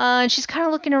 And she's kind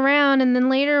of looking around, and then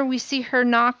later we see her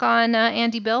knock on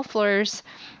Andy Belfleur's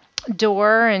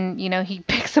door, and he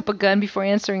picks up a gun before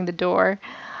answering the door.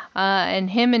 And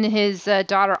him and his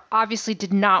daughter obviously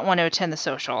did not want to attend the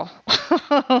social.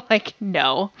 Like,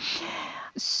 no.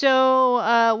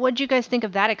 So, what did you guys think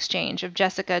of that exchange of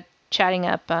Jessica chatting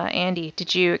up Andy?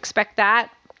 Did you expect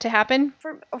that to happen?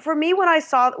 For me, when I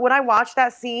watched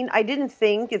that scene, I didn't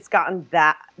think it's gotten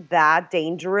that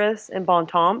dangerous in Bon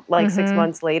Temps, like 6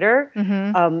 months later.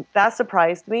 Mm-hmm. That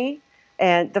surprised me.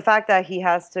 And the fact that he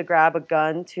has to grab a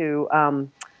gun to,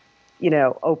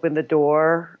 open the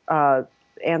door,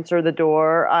 answer the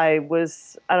door, I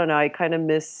don't know, I kind of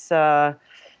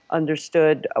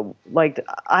misunderstood. Like,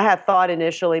 I had thought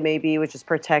initially maybe he was just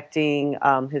protecting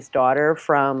his daughter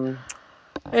from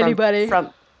anybody.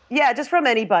 Just from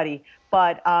anybody.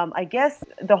 But I guess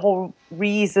the whole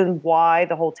reason why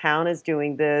the whole town is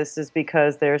doing this is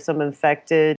because there's some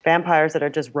infected vampires that are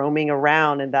just roaming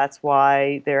around, and that's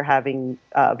why they're having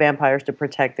vampires to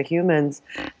protect the humans.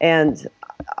 And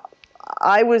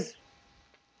I was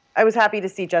happy to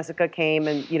see Jessica came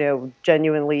and,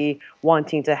 genuinely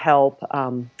wanting to help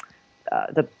the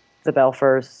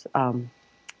Belfleurs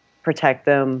protect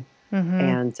them. Mm-hmm.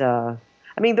 And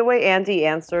the way Andy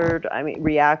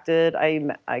reacted,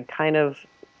 I kind of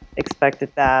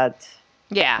expected that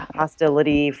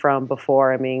hostility from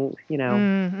before.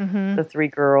 The 3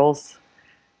 girls.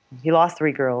 He lost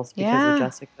 3 girls because of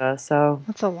Jessica. So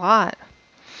that's a lot.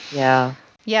 Yeah.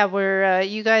 Yeah, were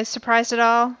you guys surprised at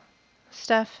all,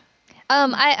 Steph?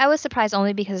 I was surprised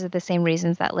only because of the same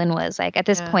reasons that Lynn was. Like, at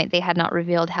this point, they had not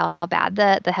revealed how bad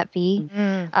the Hep V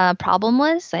problem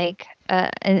was. Like,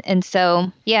 and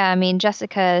so,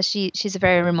 Jessica, she's a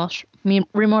very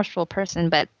remorseful person,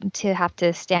 but to have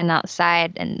to stand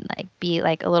outside and like be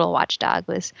like a little watchdog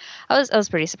I was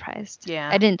pretty surprised. Yeah,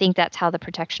 I didn't think that's how the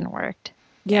protection worked.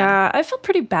 Yeah, I felt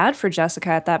pretty bad for Jessica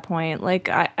at that point. Like,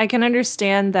 I can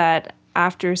understand that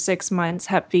after 6 months,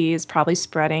 Hep V is probably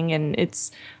spreading, and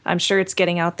I'm sure it's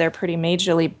getting out there pretty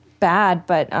majorly bad.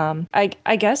 But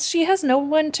I guess she has no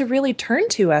one to really turn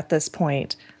to at this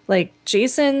point. Like,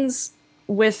 Jason's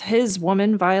with his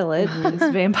woman Violet,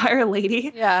 his vampire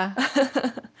lady. Yeah.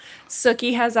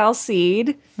 Sookie has Alcide.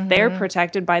 Mm-hmm. They're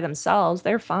protected by themselves.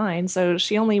 They're fine. So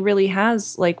she only really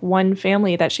has like one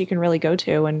family that she can really go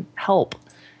to and help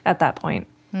at that point.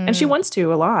 And she wants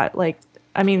to a lot. Like,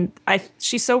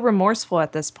 she's so remorseful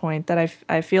at this point that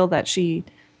I feel that she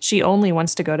only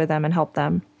wants to go to them and help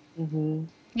them. Mm-hmm.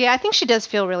 Yeah, I think she does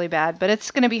feel really bad, but it's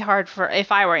going to be hard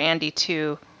if I were Andy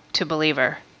to believe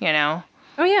her,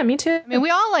 Oh yeah, me too. We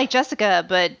all like Jessica,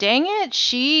 but dang it,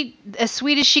 she, as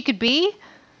sweet as she could be,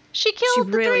 she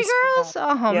killed the really 3 girls.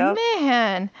 Oh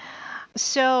man.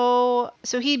 So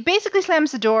he basically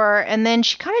slams the door, and then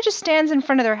she kind of just stands in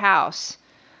front of their house.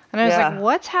 And I was like,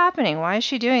 what's happening? Why is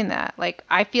she doing that? Like,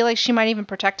 I feel like she might even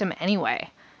protect him anyway,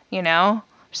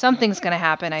 Something's going to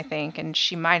happen, I think, and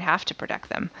she might have to protect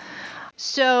them.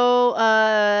 So,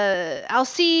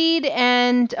 Alcide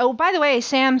and, oh, by the way,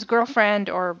 Sam's girlfriend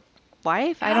or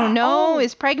wife, I don't know,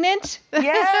 is pregnant.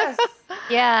 Yes.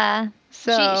 Yeah.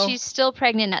 So she's still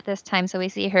pregnant at this time, so we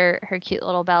see her cute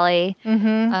little belly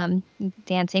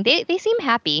dancing. They seem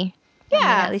happy.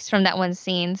 Yeah. At least from that one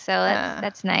scene. So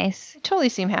that's nice. They totally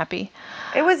seem happy.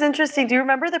 It was interesting. Do you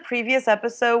remember the previous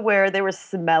episode where they were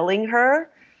smelling her?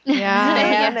 Yeah.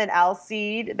 Sam and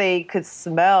Alcide, they could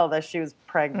smell that she was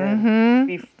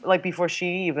pregnant, like before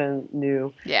she even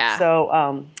knew. Yeah.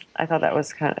 So I thought that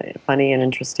was kind of funny and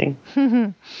interesting.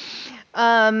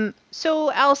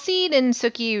 So Alcide and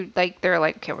Suki, they're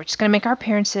like, okay, we're just gonna make our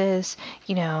appearances,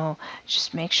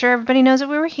 just make sure everybody knows that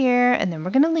we were here, and then we're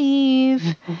gonna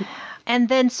leave. And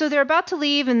then, so they're about to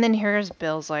leave, and then here's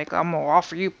Bill's like, I'm gonna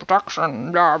offer you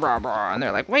protection, blah, blah, blah. And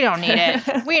they're like, we don't need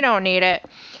it. We don't need it.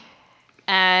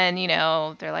 And,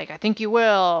 they're like, I think you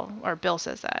will. Or Bill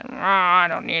says that. I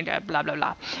don't need it, blah, blah,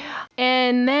 blah.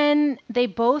 And then they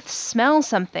both smell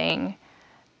something.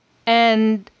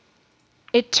 And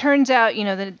it turns out,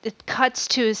 that it cuts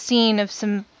to a scene of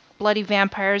some bloody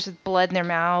vampires with blood in their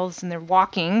mouths, and they're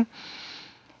walking.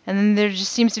 And then there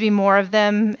just seems to be more of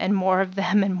them, and more of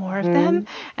them, and more of them.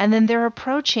 And then they're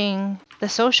approaching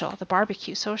the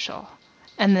barbecue social.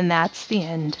 And then that's the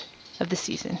end of the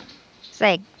season. It's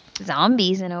like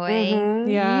zombies in a way.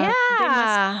 Yeah.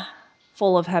 Yeah.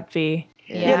 Full of Hep V.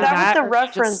 Yeah, that was the or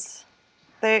reference.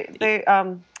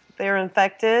 They're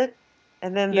infected,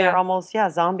 and then they're almost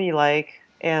zombie-like.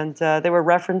 And they were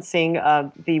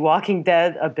referencing The Walking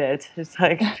Dead a bit. It's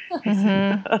like,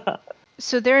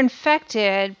 So they're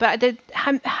infected, but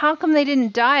how come they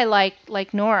didn't die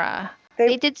like Nora?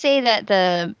 They did say that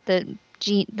the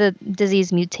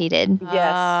disease mutated. yes.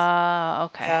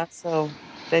 Okay. Yeah. So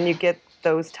then you get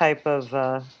those type of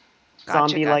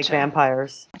zombie-like gotcha.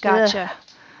 vampires. Gotcha.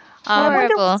 I wonder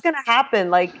Horrible. what's gonna happen.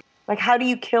 Like how do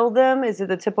you kill them? Is it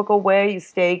the typical way you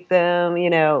stake them?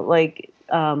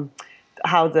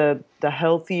 How the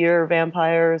healthier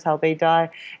vampires, how they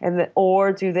die,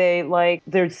 or do they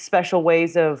there's special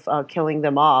ways of killing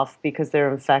them off because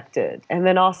they're infected? And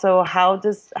then also, how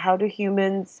do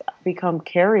humans become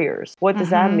carriers? What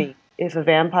does that mean? If a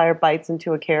vampire bites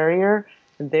into a carrier,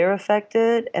 they're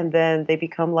affected, and then they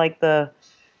become like the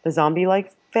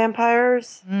zombie-like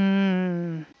vampires.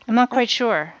 I'm not quite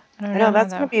sure. I know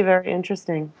that's going to be very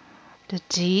interesting. The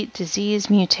disease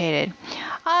mutated.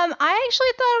 I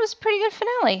actually thought it was a pretty good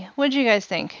finale. What did you guys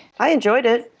think? I enjoyed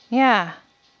it. Yeah.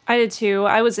 I did too.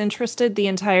 I was interested the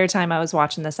entire time I was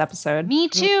watching this episode. Me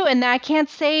too, and I can't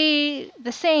say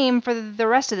the same for the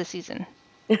rest of the season.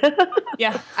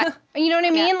 Yeah. You know what I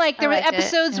mean? Yeah, There were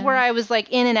episodes where I was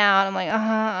in and out. I'm like,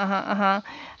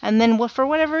 and then for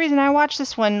whatever reason, I watched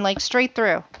this one straight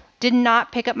through. Did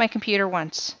not pick up my computer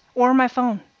once or my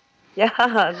phone. Yeah,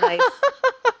 nice.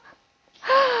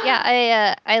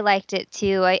 Yeah, I liked it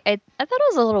too. I thought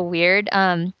it was a little weird.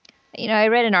 I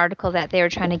read an article that they were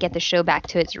trying to get the show back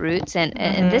to its roots, and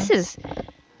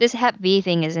this Hep V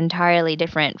thing is entirely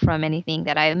different from anything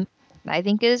that I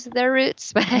think is their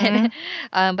roots. But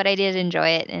but I did enjoy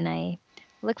it, and I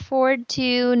look forward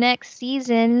to next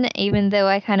season. Even though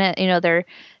I kind of there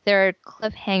are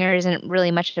cliffhangers, isn't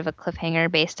really much of a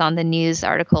cliffhanger based on the news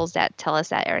articles that tell us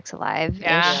that Eric's alive.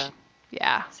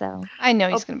 Yeah. So I know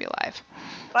he's going to be alive.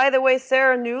 By the way,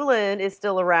 Sarah Newland is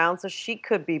still around, so she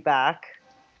could be back.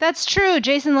 That's true.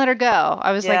 Jason let her go.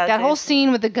 I was Yeah, that whole Jason.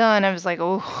 scene with the gun, I was like,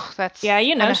 oh, that's...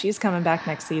 Yeah, she's coming back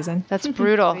next season. That's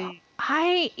brutal.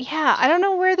 I don't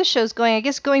know where the show's going. I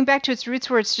guess going back to its roots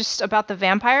where it's just about the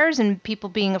vampires and people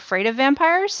being afraid of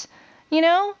vampires,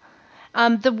 The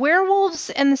werewolves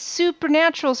and the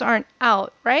supernaturals aren't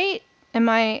out, right?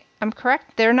 I'm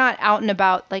correct? They're not out and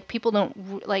about. People don't,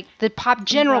 the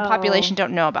general population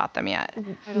don't know about them yet.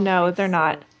 No, they're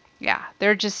not. Yeah,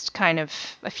 they're just kind of,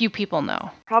 a few people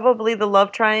know. Probably the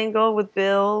love triangle with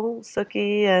Bill,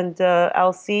 Suki, and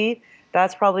Alcide.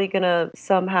 That's probably going to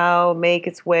somehow make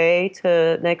its way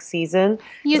to next season.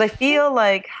 Because I feel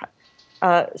like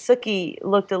Suki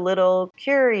looked a little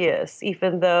curious,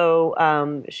 even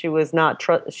though she was not.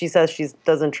 She says she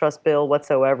doesn't trust Bill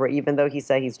whatsoever, even though he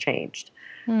said he's changed.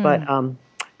 But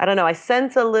I don't know. I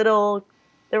sense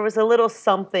there was a little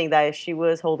something that she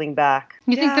was holding back.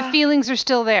 You think the feelings are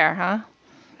still there, huh?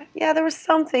 Yeah, there was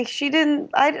something. She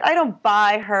didn't. I don't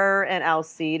buy her and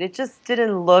Alcide. It just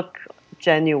didn't look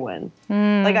genuine.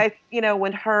 When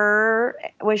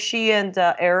she and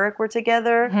Eric were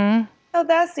together.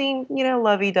 That seemed,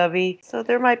 lovey-dovey. So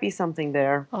there might be something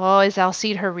there. Oh, is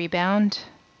Alcide her rebound?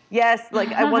 Yes,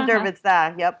 I wonder if it's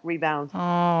that. Yep, rebound.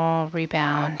 Oh,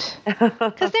 rebound.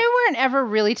 Because they weren't ever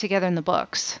really together in the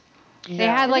books. No. They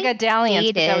had a dalliance,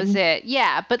 but that was it.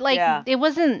 Yeah, but it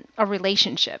wasn't a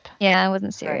relationship. Yeah, it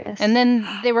wasn't serious. And then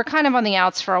they were kind of on the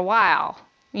outs for a while,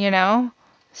 And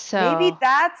So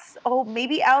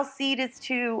maybe Alcide is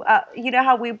to, you know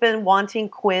how we've been wanting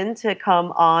Quinn to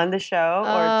come on the show or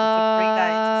to bring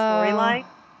that into storyline?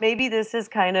 Maybe this is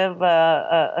kind of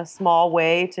a small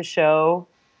way to show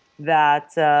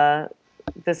that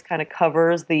this kind of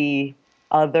covers the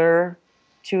other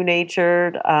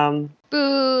two-natured.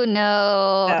 Boo!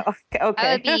 No. Okay.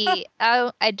 I would be.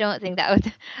 I don't think that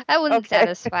wouldn't Okay.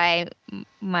 satisfy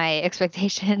my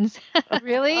expectations.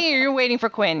 Really? You're waiting for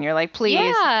Quinn. You're like, please.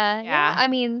 Yeah. I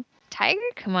mean, Tiger,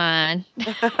 come on.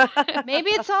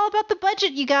 Maybe it's all about the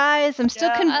budget, you guys. I'm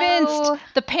still convinced. Oh.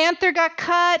 The panther got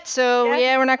cut, so Yes.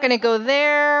 yeah, we're not going to go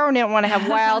there. We don't want to have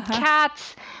wild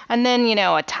cats. And then,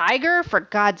 a tiger? For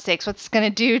God's sakes, what's it going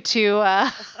to do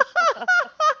to...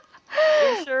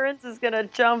 Insurance is gonna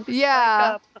jump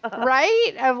Yeah, spike up.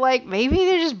 right? I'm like,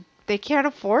 maybe they can't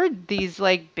afford these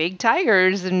like big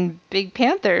tigers and big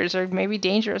panthers, or maybe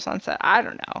dangerous on set. I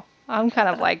don't know. I'm kind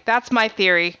of like, that's my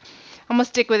theory. I'm gonna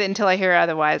stick with it until I hear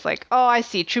otherwise. Like, oh, I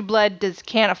see. True Blood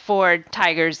can't afford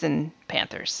tigers and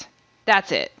panthers.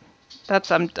 That's it.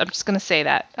 I'm just gonna say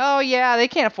that. Oh yeah, they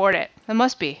can't afford it. It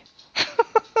must be.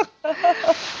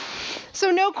 So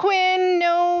no Quinn,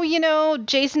 no,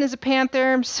 Jason as a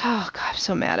panther. I'm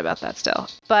so mad about that still.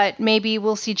 But maybe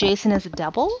we'll see Jason as a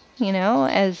double,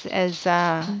 as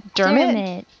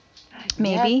Dermot.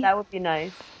 Maybe. Yes, that would be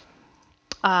nice.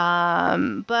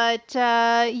 But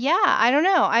yeah, I don't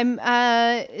know.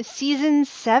 I'm season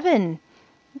 7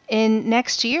 in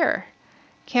next year.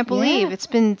 Can't believe it's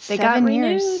been They 7 got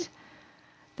years. renewed.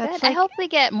 That's I hope we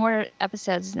get more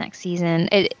episodes next season.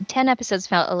 10 episodes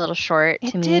felt a little short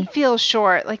to me. It did feel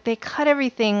short. Like they cut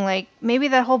everything. Like maybe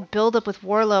that whole build-up with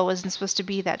Warlow wasn't supposed to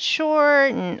be that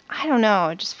short, and I don't know.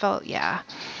 It just felt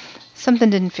something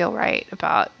didn't feel right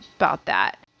about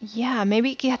that. Yeah,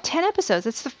 maybe 10 episodes.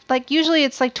 It's usually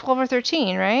it's like 12 or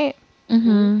 13, right?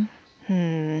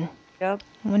 Mm-hmm. Yep.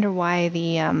 I wonder why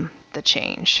the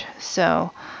change. So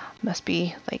must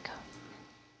be like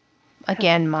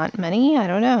again money. I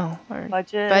don't know. Or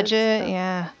budget.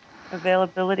 Yeah.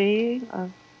 Availability.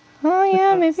 Oh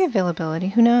yeah, maybe availability.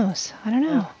 Who knows? I don't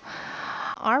know.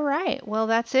 All right. Well,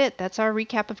 that's it. That's our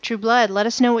recap of True Blood. Let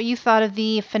us know what you thought of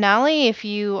the finale. If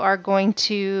you are going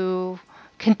to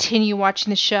continue watching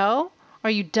the show.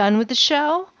 Are you done with the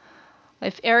show?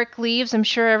 If Eric leaves, I'm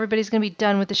sure everybody's going to be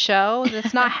done with the show.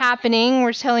 That's not happening.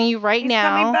 We're telling you right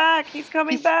now. He's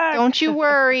coming back. Don't you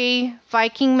worry.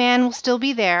 Viking Man will still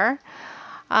be there.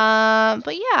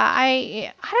 But yeah,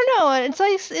 I don't know.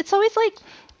 It's always like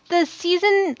the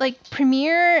season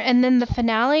premiere and then the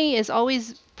finale is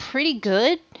always pretty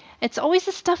good. It's always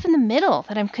the stuff in the middle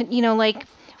that I'm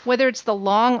whether it's the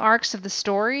long arcs of the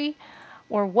story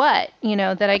or what,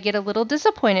 that I get a little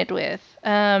disappointed with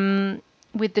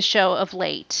the show of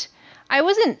late. I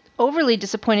wasn't overly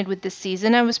disappointed with this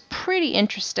season. I was pretty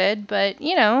interested, but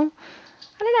I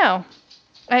don't know.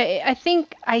 I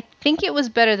think it was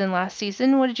better than last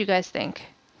season. What did you guys think?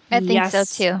 I think so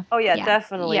too. Oh yeah,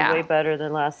 definitely Yeah. way better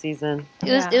than last season.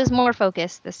 It was more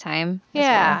focused this time.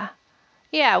 Yeah.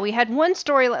 Yeah, we had one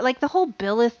story like the whole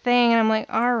Byleth thing, and I'm like,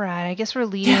 all right, I guess we're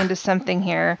leading into something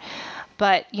here.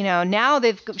 But, now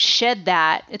they've shed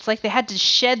that. It's like they had to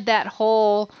shed that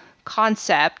whole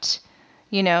concept,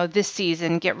 this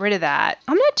season, get rid of that.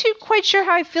 I'm not too quite sure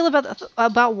how I feel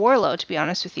about Warlow, to be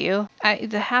honest with you.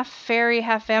 The half fairy,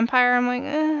 half vampire, I'm like,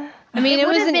 I mean, it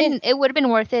would have been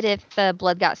worth it if the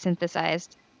blood got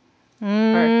synthesized.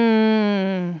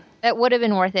 That would have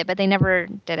been worth it, but they never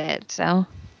did it, so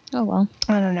oh well.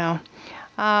 I don't know.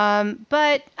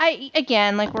 But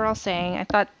again, like we're all saying, I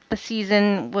thought the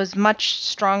season was much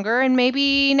stronger, and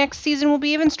maybe next season will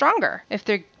be even stronger if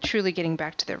they're truly getting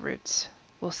back to their roots.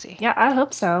 We'll see. Yeah, I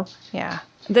hope so. Yeah.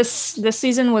 This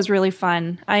season was really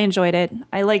fun. I enjoyed it.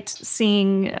 I liked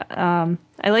seeing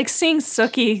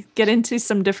Sookie get into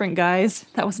some different guys.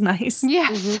 That was nice.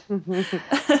 Yes.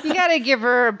 You got to give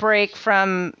her a break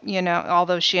from,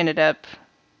 although she ended up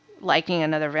liking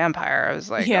another vampire. I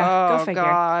was like, go oh figure.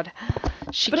 God.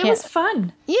 It was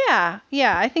fun. Yeah.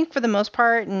 I think for the most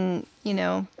part, and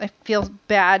I feel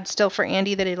bad still for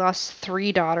Andy that he lost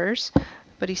 3 daughters,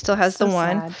 but he still has the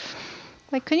one. Sad.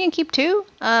 Like, couldn't you keep 2?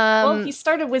 Well, he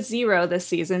started with 0 this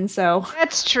season, so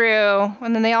That's true.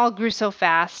 And then they all grew so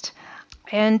fast.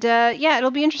 And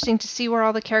it'll be interesting to see where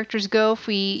all the characters go if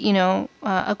we,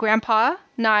 a Grandpa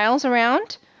Niles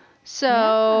around.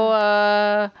 So,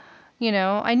 I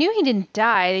knew he didn't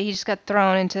die. He just got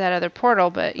thrown into that other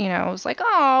portal. But, I was like,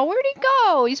 oh, where'd he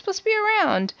go? He's supposed to be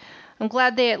around. I'm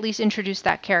glad they at least introduced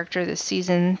that character this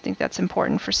season. I think that's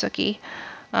important for Sookie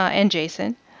and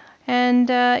Jason. And,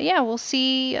 we'll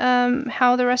see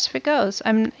how the rest of it goes.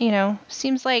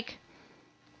 Seems like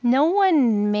No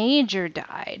one major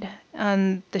died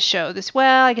on the show.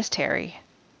 Well, I guess Terry.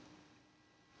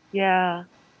 Yeah.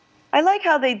 I like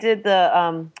how they did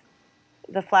the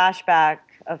flashback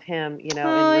of him, in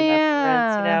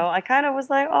remembrance. Yeah. I kind of was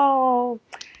like, oh,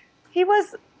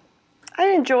 I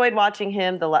enjoyed watching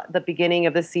him the beginning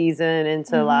of the season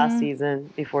into last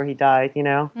season before he died.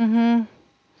 Mm-hmm.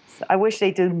 So I wish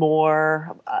they did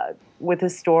more with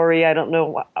his story. I don't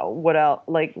know what else,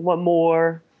 like what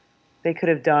more they could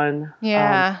have done.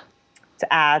 Yeah.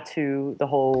 To add to the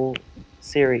whole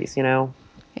series.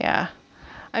 Yeah.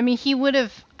 I mean, he would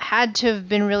have had to have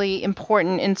been really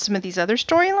important in some of these other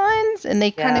storylines, and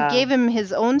they kind of gave him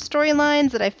his own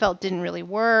storylines that I felt didn't really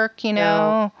work,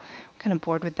 No. Kind of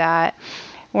bored with that.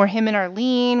 Or him and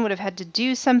Arlene would have had to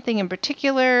do something in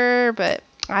particular, but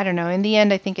I don't know. In the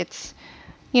end, I think it's,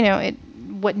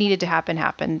 what needed to happen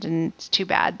happened, and it's too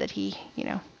bad that he,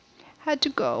 had to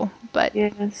go. But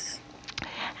yes.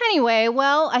 Anyway,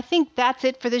 well, I think that's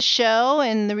it for this show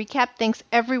and the recap. Thanks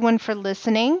everyone for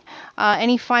listening.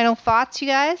 Any final thoughts, you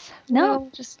guys? No,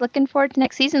 just looking forward to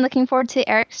next season. Looking forward to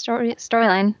Eric's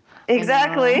storyline.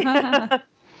 Exactly.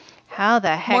 How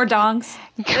the heck? More dongs.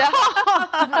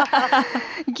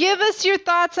 Give us your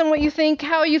thoughts on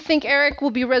how you think Eric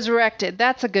will be resurrected.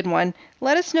 That's a good one.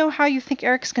 Let us know how you think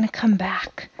Eric's going to come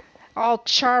back. All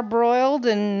charbroiled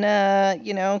and,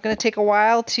 going to take a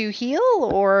while to heal,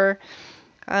 or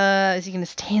is he going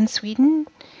to stay in Sweden?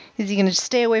 Is he going to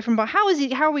stay away from How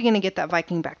are we going to get that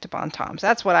Viking back to Bon Tom's?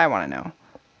 That's what I want to know.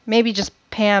 Maybe just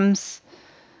Pam's,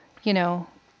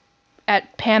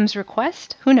 at Pam's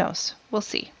request? Who knows? We'll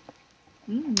see.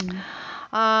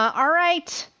 All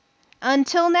right.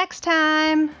 Until next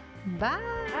time. Bye.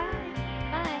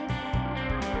 Bye.